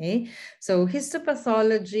 Okay, so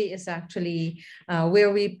histopathology is actually where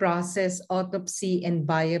we process autopsy and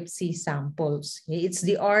biopsy samples. Okay? It's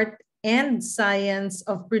the art and science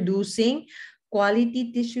of producing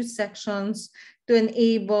quality tissue sections to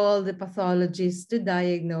enable the pathologist to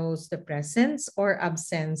diagnose the presence or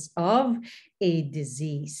absence of a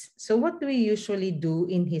disease. So what do we usually do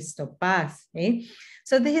in histopath? Okay?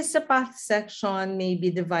 So the histopath section may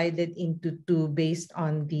be divided into two based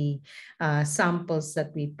on the samples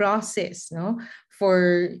that we process. No?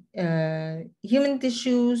 For human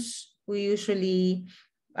tissues, we usually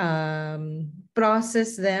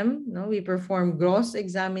process them. No? We perform gross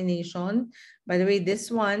examination. By the way,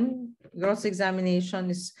 this one, gross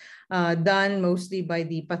examination, is done mostly by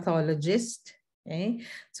the pathologist. Okay,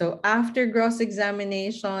 so after gross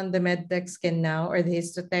examination, the medtechs can now, or the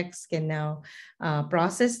histotechs can now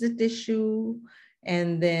process the tissue.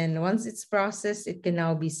 And then once it's processed, it can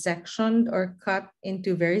now be sectioned or cut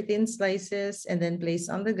into very thin slices and then placed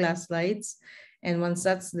on the glass slides. And once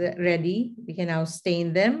that's ready, we can now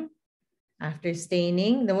stain them. After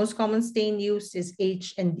staining, the most common stain used is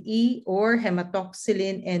H&E or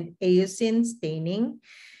hematoxylin and eosin staining.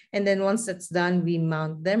 And then once that's done, we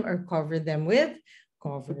mount them or cover them with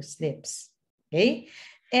cover slips. Okay.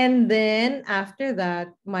 And then after that,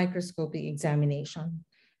 microscopic examination.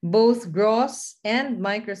 Both gross and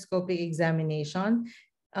microscopic examination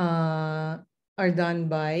are done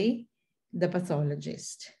by the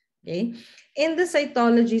pathologist. Okay. In the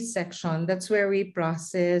cytology section, that's where we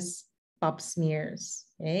process pap smears.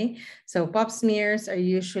 Okay. So pap smears are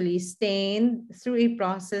usually stained through a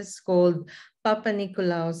process called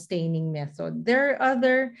Papanicolaou staining method. There are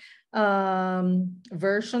other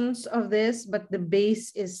versions of this, but the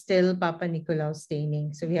base is still Papanicolaou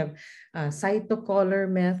staining. So we have cytocolor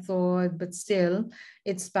method, but still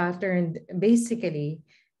it's patterned basically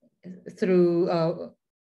through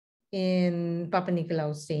in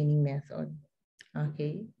Papanicolaou staining method.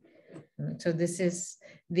 Okay, so this is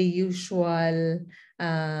the usual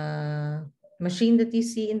machine that you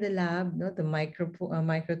see in the lab, no? The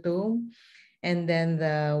microtome. And then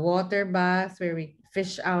the water bath where we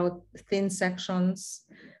fish out thin sections.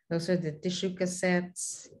 Those are the tissue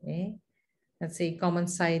cassettes. Okay? That's a common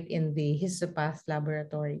sight in the histopath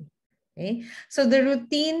laboratory. Okay? So the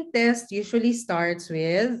routine test usually starts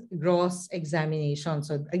with gross examination.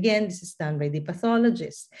 So again, this is done by the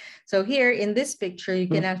pathologist. So here in this picture, you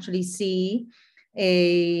can actually see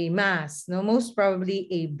a mass, no? Most probably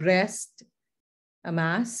a breast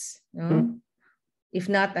mass, no? If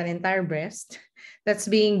not an entire breast, that's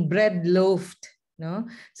being bread loafed. No?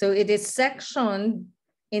 So it is sectioned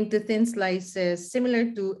into thin slices similar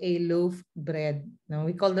to a loaf bread. No?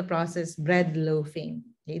 We call the process bread loafing.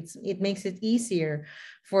 It makes it easier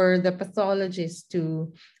for the pathologist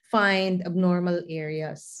to find abnormal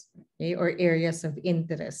areas, okay, or areas of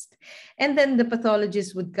interest. And then the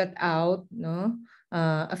pathologist would cut out, no,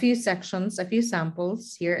 a few sections, a few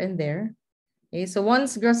samples here and there. Okay, so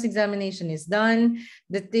once gross examination is done,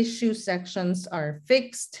 the tissue sections are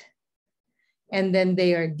fixed, and then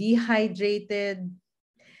they are dehydrated,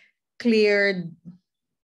 cleared.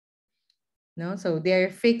 No, so they're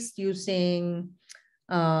fixed using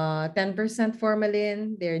 10%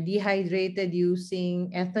 formalin. They're dehydrated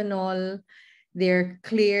using ethanol. They're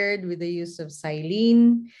cleared with the use of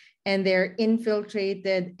xylene, and they're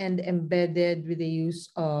infiltrated and embedded with the use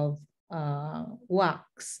of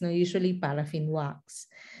wax, no, usually paraffin wax.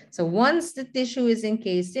 So once the tissue is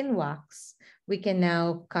encased in wax, we can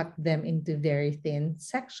now cut them into very thin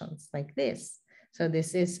sections like this. So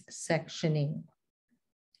this is sectioning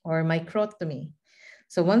or microtomy.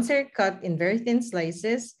 So once they're cut in very thin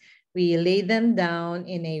slices, we lay them down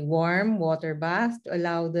in a warm water bath to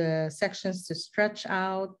allow the sections to stretch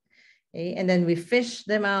out. Okay? And then we fish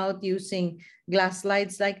them out using glass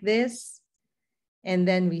slides like this. And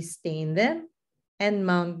then we stain them and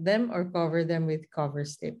mount them or cover them with cover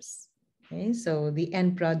slips. Okay, so the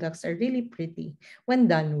end products are really pretty when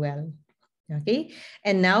done well. Okay,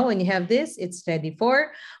 and now when you have this, it's ready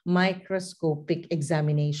for microscopic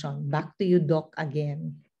examination. Back to you, Doc,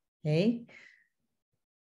 again. Okay.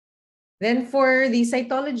 Then for the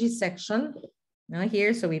cytology section,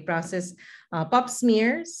 here, so we process pap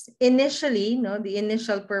smears. Initially, the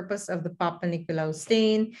initial purpose of the Papanicolaou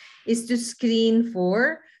stain is to screen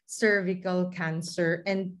for cervical cancer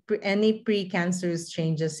and any precancerous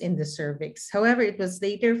changes in the cervix. However, it was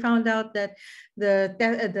later found out that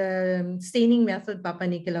the staining method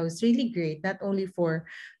Papanicolaou is really great, not only for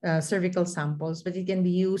cervical samples, but it can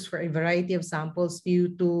be used for a variety of samples,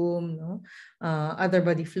 sputum, other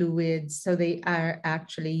body fluids. So they are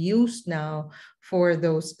actually used now for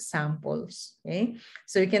those samples. Okay,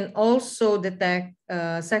 so you can also detect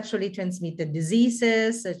sexually transmitted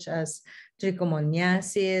diseases such as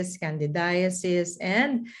trichomoniasis, candidiasis,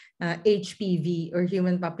 and HPV or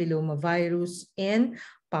human papilloma virus in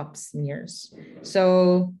pap smears.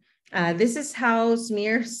 So This is how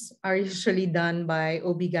smears are usually done by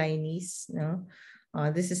OB-GYNs. No?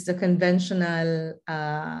 This is the conventional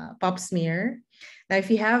pap smear. Now, if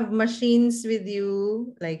you have machines with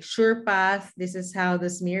you, like SurePath, this is how the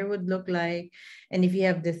smear would look like. And if you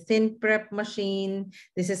have the thin prep machine,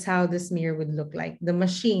 this is how the smear would look like. The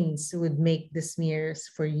machines would make the smears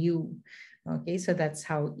for you. Okay, so that's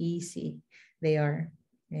how easy they are.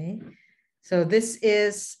 Okay. So this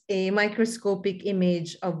is a microscopic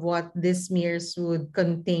image of what these smears would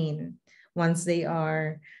contain once they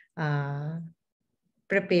are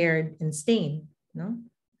prepared and stained. No?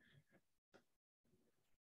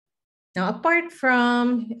 Now, apart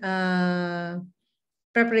from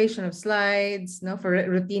preparation of slides, no, for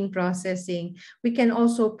routine processing, we can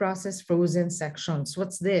also process frozen sections.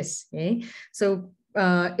 What's this? Okay? So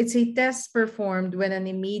it's a test performed when an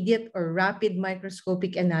immediate or rapid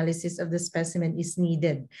microscopic analysis of the specimen is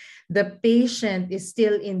needed. The patient is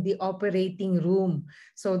still in the operating room.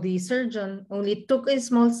 So the surgeon only took a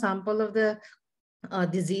small sample of the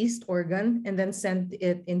diseased organ and then sent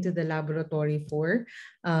it into the laboratory for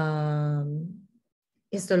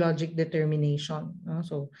histologic determination.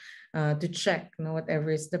 So to check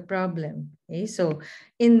whatever is the problem. Okay? So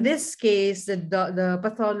in this case, the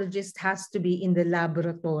pathologist has to be in the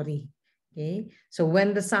laboratory. Okay, so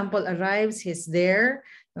when the sample arrives, he's there.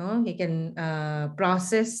 He can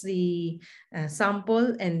process the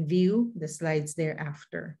sample and view the slides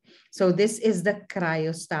thereafter. So this is the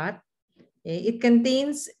cryostat. It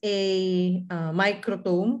contains a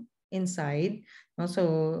microtome inside.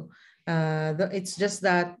 So it's just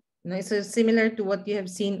that it's similar to what you have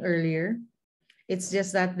seen earlier. It's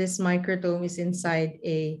just that this microtome is inside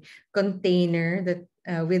a container that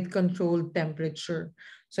with controlled temperature.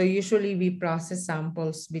 So usually we process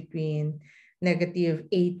samples between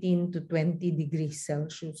 -18 to 20 degrees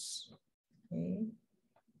Celsius. Okay.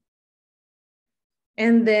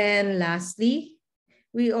 And then lastly,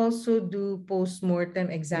 we also do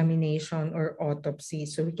post-mortem examination or autopsy.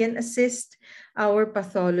 So we can assist our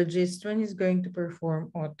pathologist when he's going to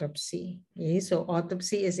perform autopsy. Okay? So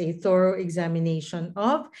autopsy is a thorough examination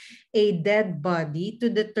of a dead body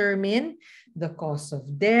to determine the cause of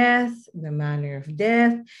death, the manner of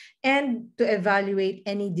death, and to evaluate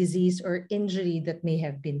any disease or injury that may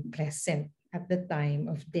have been present at the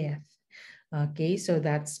time of death. Okay, so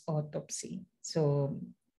that's autopsy. So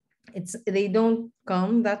they don't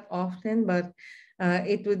come that often, but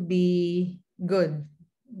it would be good,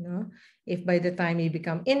 if by the time you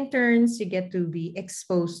become interns, you get to be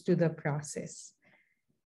exposed to the process.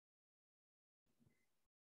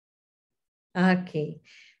 Okay,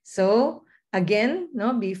 so again,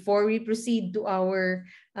 before we proceed to our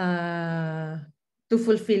to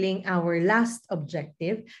fulfilling our last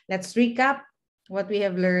objective, let's recap what we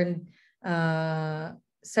have learned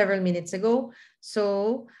several minutes ago.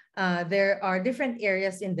 So there are different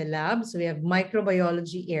areas in the lab. So we have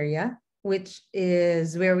microbiology area, which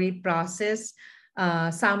is where we process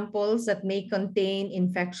samples that may contain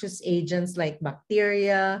infectious agents like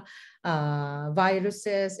bacteria,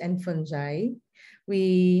 viruses, and fungi.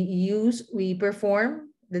 We perform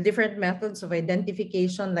the different methods of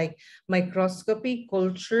identification like microscopy,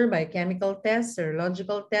 culture, biochemical tests,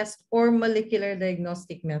 serological tests, or molecular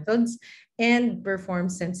diagnostic methods, and perform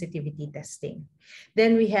sensitivity testing.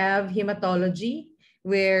 Then we have hematology,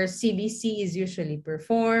 where CBC is usually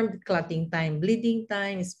performed, clotting time, bleeding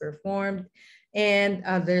time is performed, and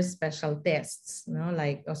other special tests,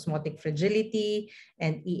 like osmotic fragility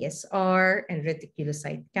and ESR and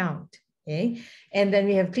reticulocyte count. Okay, and then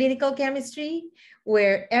we have clinical chemistry,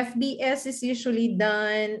 where FBS is usually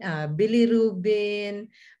done, bilirubin,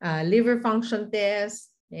 liver function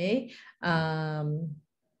test, okay,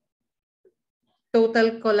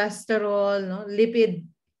 total cholesterol, lipid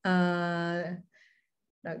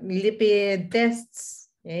tests.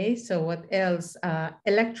 Okay, so what else?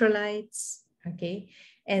 Electrolytes. Okay,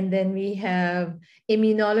 and then we have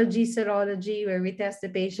immunology, serology, where we test the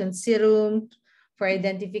patient's serum for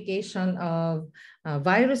identification of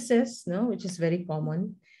viruses, which is very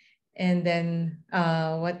common. And then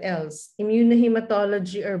what else?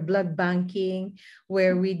 Immunohematology or blood banking,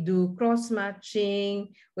 where we do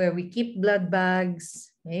cross-matching, where we keep blood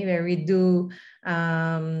bags, okay, where we do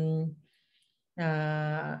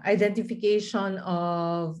identification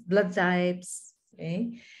of blood types.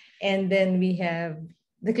 Okay? And then we have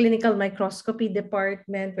the clinical microscopy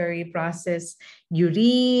department, where we process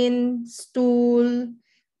urine, stool,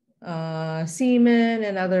 semen,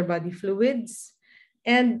 and other body fluids.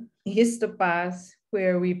 And histopath,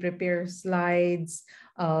 where we prepare slides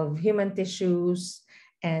of human tissues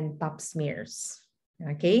and pap smears.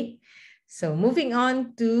 Okay, So moving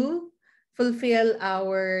on to fulfill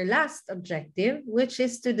our last objective, which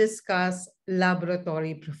is to discuss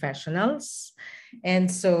laboratory professionals. And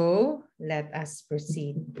so let us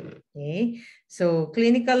proceed. Okay. So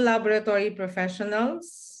clinical laboratory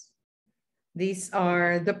professionals, these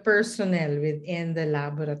are the personnel within the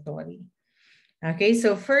laboratory. Okay,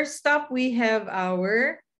 so first up, we have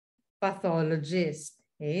our pathologist.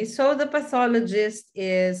 Okay, so the pathologist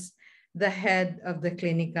is the head of the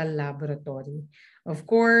clinical laboratory. Of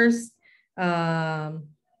course, okay.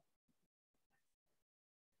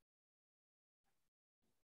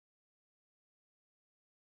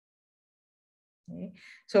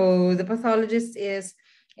 So the pathologist is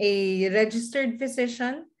a registered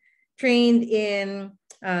physician trained in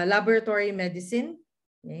laboratory medicine.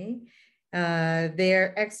 Okay.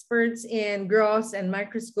 They're experts in gross and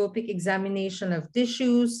microscopic examination of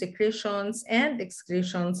tissues, secretions, and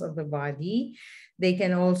excretions of the body. They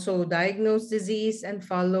can also diagnose disease and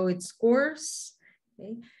follow its course,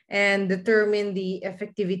 okay, and determine the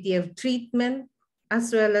effectivity of treatment,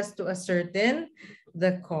 as well as to ascertain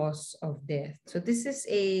the cause of death. So this is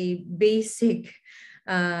a basic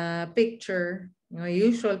picture,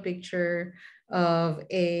 usual picture of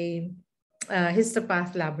a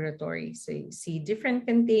histopath laboratory. So you see different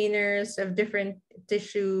containers of different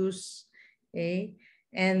tissues, okay?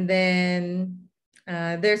 And then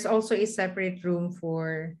there's also a separate room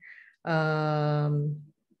for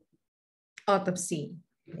autopsy,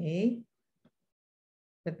 okay?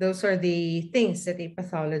 But those are the things that a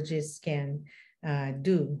pathologist can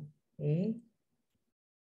do, okay?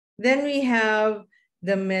 Then we have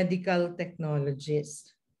the medical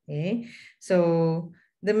technologist, okay? So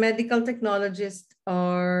the medical technologist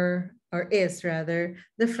is rather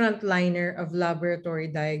the frontliner of laboratory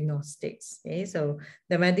diagnostics. Okay, so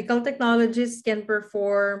the medical technologist can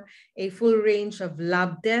perform a full range of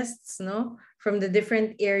lab tests, no, from the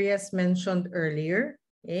different areas mentioned earlier.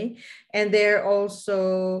 Okay, and they're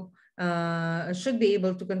also should be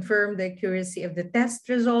able to confirm the accuracy of the test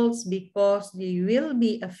results because they will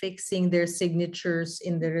be affixing their signatures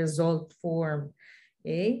in the result form.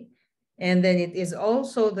 Okay. And then it is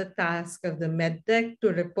also the task of the medtech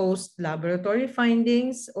to repost laboratory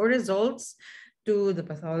findings or results to the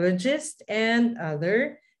pathologist and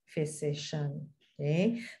other physician.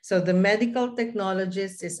 Okay, so the medical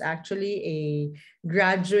technologist is actually a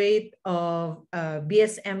graduate of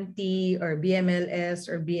BSMT or BMLS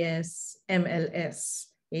or BSMLS.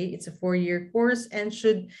 Okay, it's a 4-year course and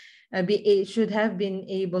should have been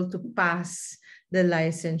able to pass the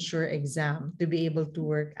licensure exam to be able to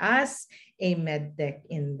work as a medtech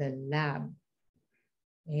in the lab.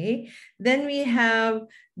 Okay. Then we have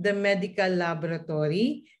the medical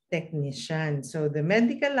laboratory technician. So the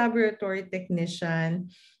medical laboratory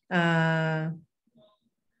technician can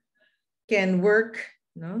work,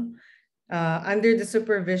 under the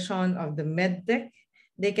supervision of the medtech.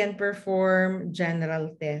 They can perform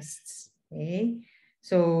general tests. Okay.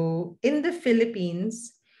 So in the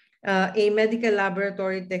Philippines, a medical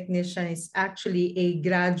laboratory technician is actually a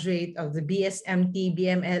graduate of the BSMT,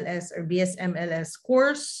 BMLS, or BSMLS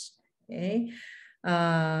course, okay,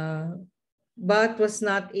 but was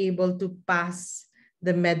not able to pass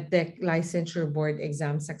the MedTech licensure board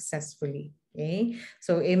exam successfully. Okay,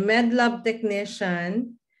 so a med lab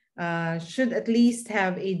technician should at least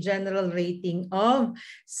have a general rating of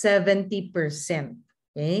 70%.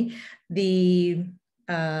 Okay, the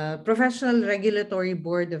Professional Regulatory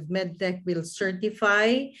Board of MedTech will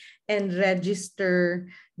certify and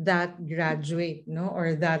register that graduate,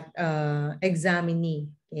 or that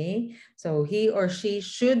examinee. Okay, so he or she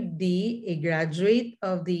should be a graduate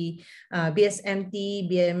of the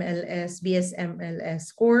BSMT, BMLS,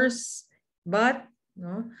 BSMLS course, but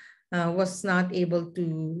was not able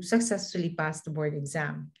to successfully pass the board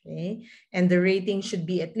exam. Okay, and the rating should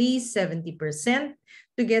be at least 70%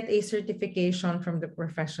 to get a certification from the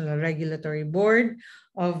Professional Regulatory Board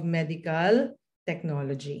of Medical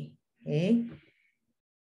Technology. Okay.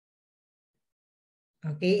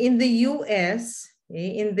 Okay. In the U.S.,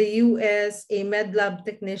 a med lab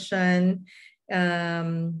technician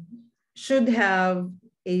should have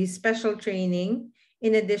a special training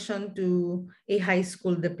in addition to a high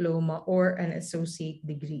school diploma or an associate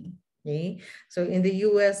degree. Okay, so in the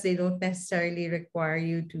US, they don't necessarily require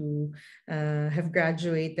you to have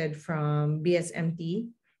graduated from BSMT,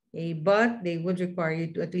 okay, but they would require you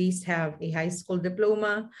to at least have a high school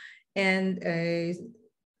diploma and a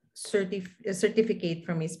certificate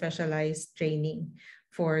from a specialized training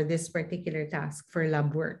for this particular task for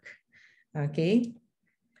lab work. Okay,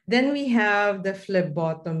 then we have the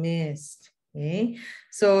phlebotomist. Okay,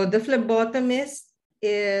 so the phlebotomist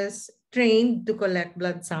is trained to collect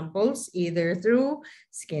blood samples either through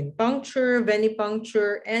skin puncture,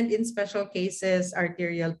 venipuncture, and in special cases,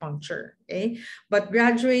 arterial puncture. Okay, but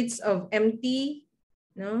graduates of MT,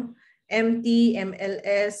 no, MT,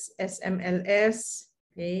 MLS, SMLS,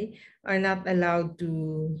 okay, are not allowed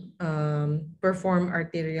to perform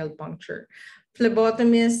arterial puncture.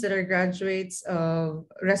 Phlebotomists that are graduates of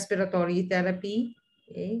respiratory therapy,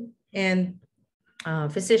 okay, and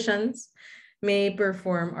physicians may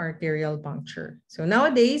perform arterial puncture. So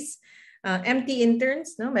nowadays, MT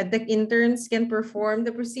interns, no, medtech interns can perform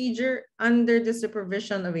the procedure under the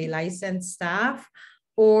supervision of a licensed staff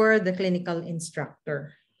or the clinical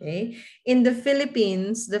instructor. Okay. In the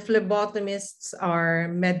Philippines, the phlebotomists are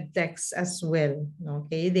medtechs as well.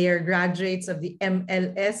 Okay, they are graduates of the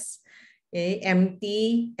MLS, okay,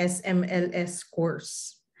 MT, SMLS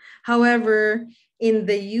course. However, in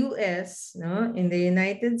the US, no, in the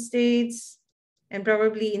United States, and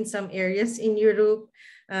probably in some areas in Europe,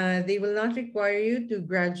 they will not require you to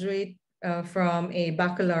graduate from a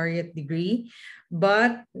baccalaureate degree,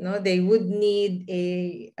 but no, they would need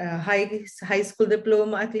a high school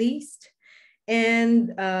diploma at least,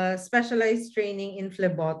 and specialized training in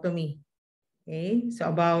phlebotomy. Okay, so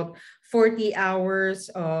about 40 hours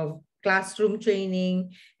of classroom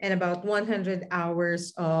training and about 100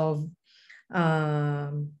 hours of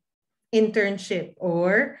internship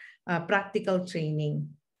or practical training.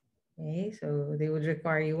 Okay, so they would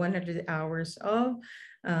require you 100 hours of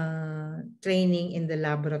training in the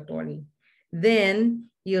laboratory. Then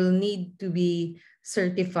you'll need to be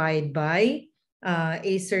certified by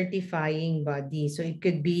a certifying body. So it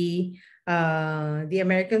could be the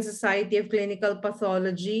American Society of Clinical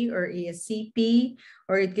Pathology, or ASCP,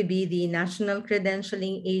 or it could be the National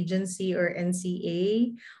Credentialing Agency, or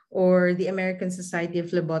NCA, or the American Society of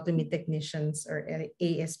Phlebotomy Technicians, or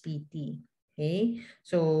ASPT. Okay,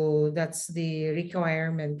 so that's the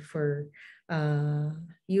requirement for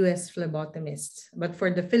US phlebotomists. But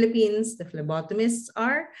for the Philippines, the phlebotomists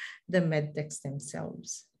are the medtechs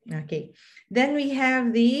themselves. Okay, then we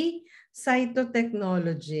have the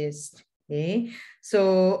cytotechnologist. Okay,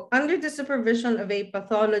 so under the supervision of a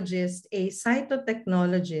pathologist, a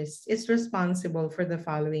cytotechnologist is responsible for the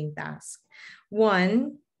following tasks.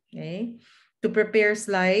 One, okay, to prepare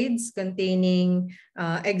slides containing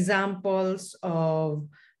examples of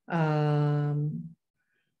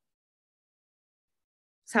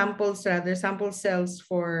sample cells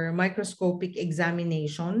for microscopic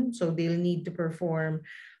examination. So they'll need to perform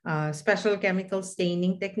special chemical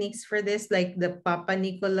staining techniques for this, like the Papa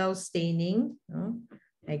Nicolau staining,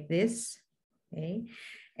 like this. Okay,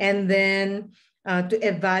 and then to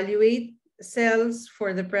evaluate cells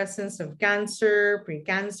for the presence of cancer,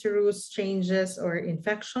 precancerous changes, or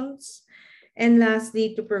infections. And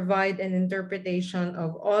lastly, to provide an interpretation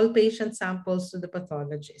of all patient samples to the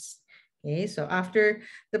pathologist. Okay, so after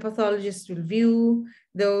the pathologist will view,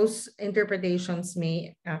 those interpretations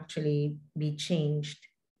may actually be changed.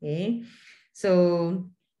 Okay, so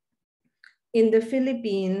in the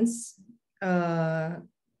Philippines, the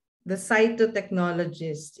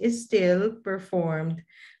cytotechnologist is still performed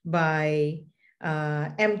by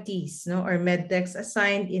MTs, no, or medtechs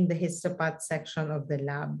assigned in the histopath section of the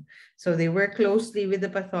lab. So they work closely with the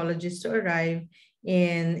pathologist to arrive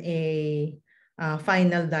in a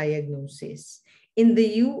final diagnosis. In the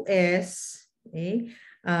US, okay,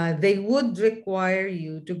 they would require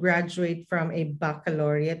you to graduate from a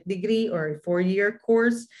baccalaureate degree or a 4-year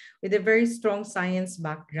course with a very strong science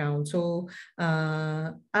background. So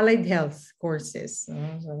allied health courses.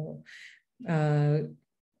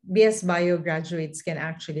 BS Bio graduates can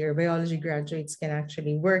actually, or biology graduates can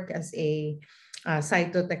actually work as a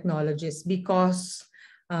cytotechnologist because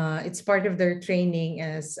it's part of their training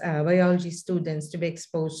as biology students to be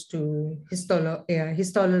exposed to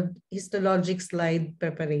histologic slide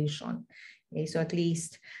preparation. Okay, so at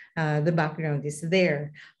least the background is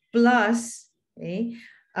there. Plus, okay,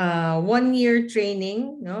 1-year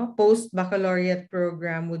training, no, post-baccalaureate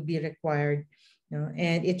program would be required.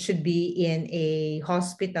 And it should be in a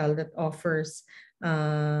hospital that offers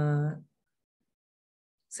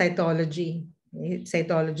cytology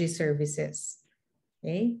services.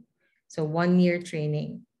 Okay, so 1-year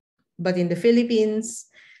training. But in the Philippines,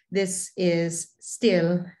 this is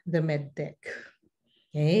still the medtech.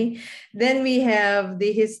 Okay, then we have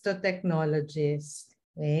the histotechnologist.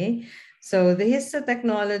 Okay, so the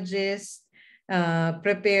histotechnologist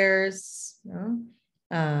prepares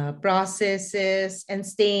processes and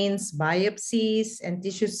stains, biopsies, and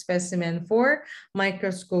tissue specimen for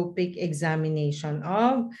microscopic examination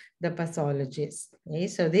of the pathologist. Okay,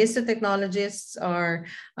 so the histotechnologists are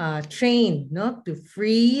trained to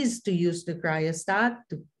freeze, to use the cryostat,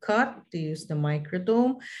 to cut, to use the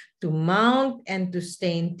microtome, to mount, and to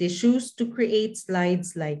stain tissues to create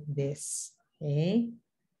slides like this. Okay.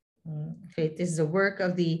 So it is the work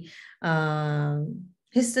of the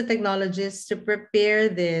histotechnologists to prepare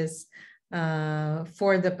this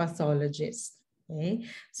for the pathologist. Okay,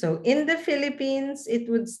 so in the Philippines, it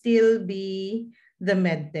would still be the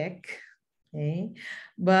medtech. Okay,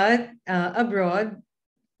 but abroad,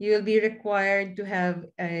 you will be required to have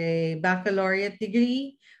a baccalaureate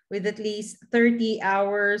degree with at least 30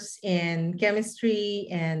 hours in chemistry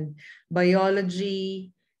and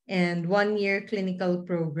biology and 1-year clinical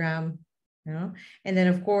program. And then,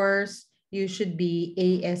 of course, you should be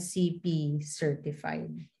ASCP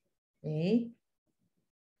certified. Okay.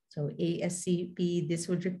 So ASCP, this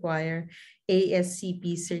would require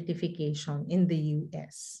ASCP certification in the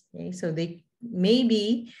US. Okay, so they may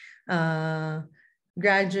be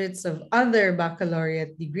graduates of other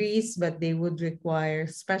baccalaureate degrees, but they would require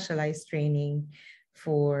specialized training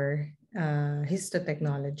for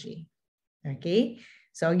histotechnology. Okay,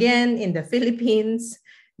 so again, in the Philippines,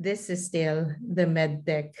 this is still the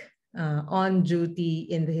medtech on duty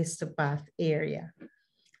in the histopath area.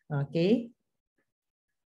 Okay.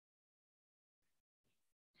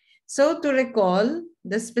 So to recall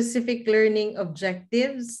the specific learning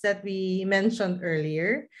objectives that we mentioned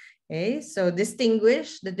earlier, okay, so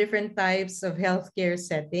distinguish the different types of healthcare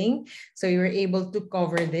setting. So you were able to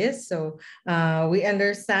cover this. So we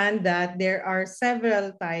understand that there are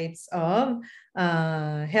several types of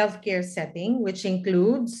healthcare setting, which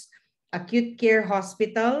includes acute care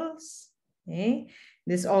hospitals. Okay.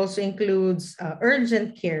 This also includes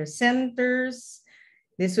urgent care centers.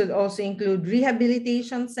 This would also include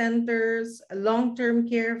rehabilitation centers, long-term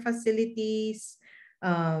care facilities,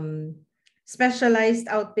 specialized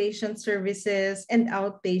outpatient services, and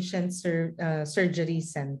outpatient surgery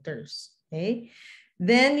centers. Okay.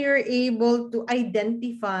 Then you're able to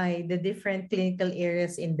identify the different clinical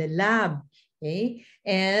areas in the lab. Okay,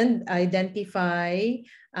 and identify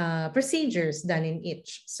procedures done in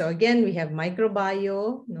each. So again, we have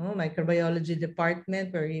microbiology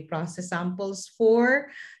department where we process samples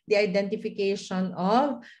for the identification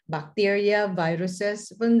of bacteria,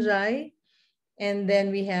 viruses, fungi. And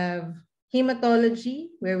then we have hematology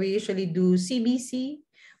where we usually do CBC.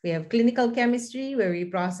 We have clinical chemistry where we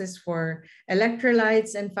process for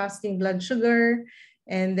electrolytes and fasting blood sugar.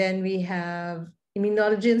 And then we have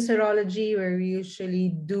immunology and serology, where we usually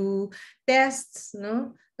do tests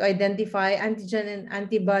to identify antigen and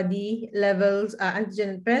antibody levels, antigen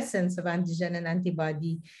and presence of antigen and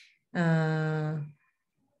antibody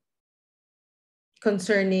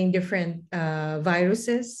concerning different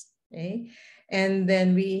viruses. Okay. And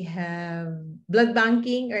then we have blood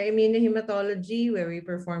banking or immunohematology, where we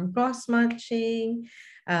perform cross-matching,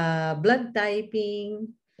 blood typing.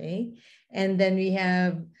 Okay. And then we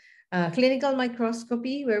have clinical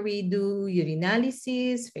microscopy, where we do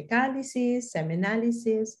urinalysis, fecalysis,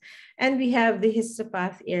 seminalysis. And we have the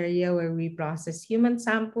histopath area, where we process human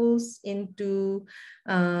samples into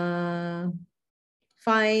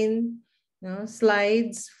fine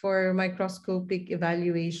slides for microscopic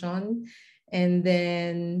evaluation, and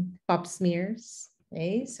then pap smears.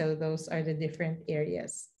 Okay, so those are the different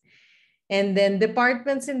areas. And then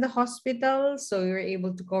departments in the hospital, so we were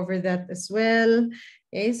able to cover that as well.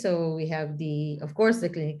 Okay, so we have of course, the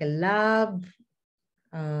clinical lab,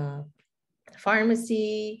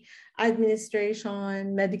 pharmacy,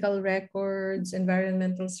 administration, medical records,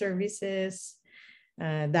 environmental services,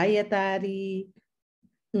 dietary.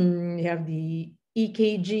 We have the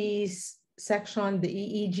EKG section, the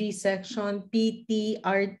EEG section, PT,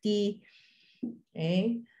 RT,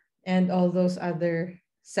 okay, and all those other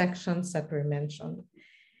sections that were mentioned.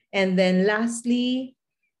 And then lastly,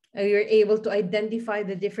 we were able to identify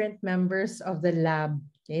the different members of the lab.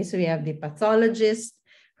 Okay, so we have the pathologist,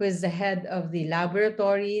 who is the head of the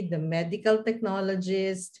laboratory, the medical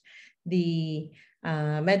technologist, the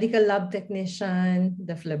medical lab technician,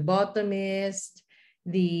 the phlebotomist,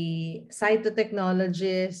 the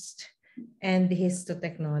cytotechnologist, and the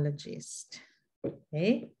histotechnologist.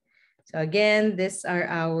 Okay. So again, these are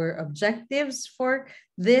our objectives for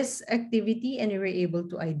this activity, and we were able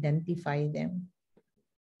to identify them.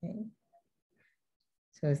 Okay.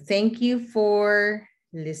 So thank you for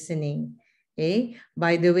listening. Okay.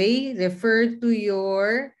 By the way, refer to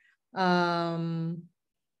your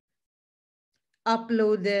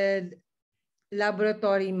uploaded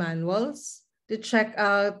laboratory manuals to check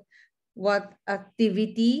out what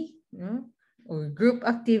activity or group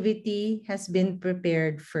activity has been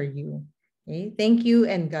prepared for you. Okay, thank you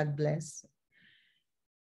and God bless.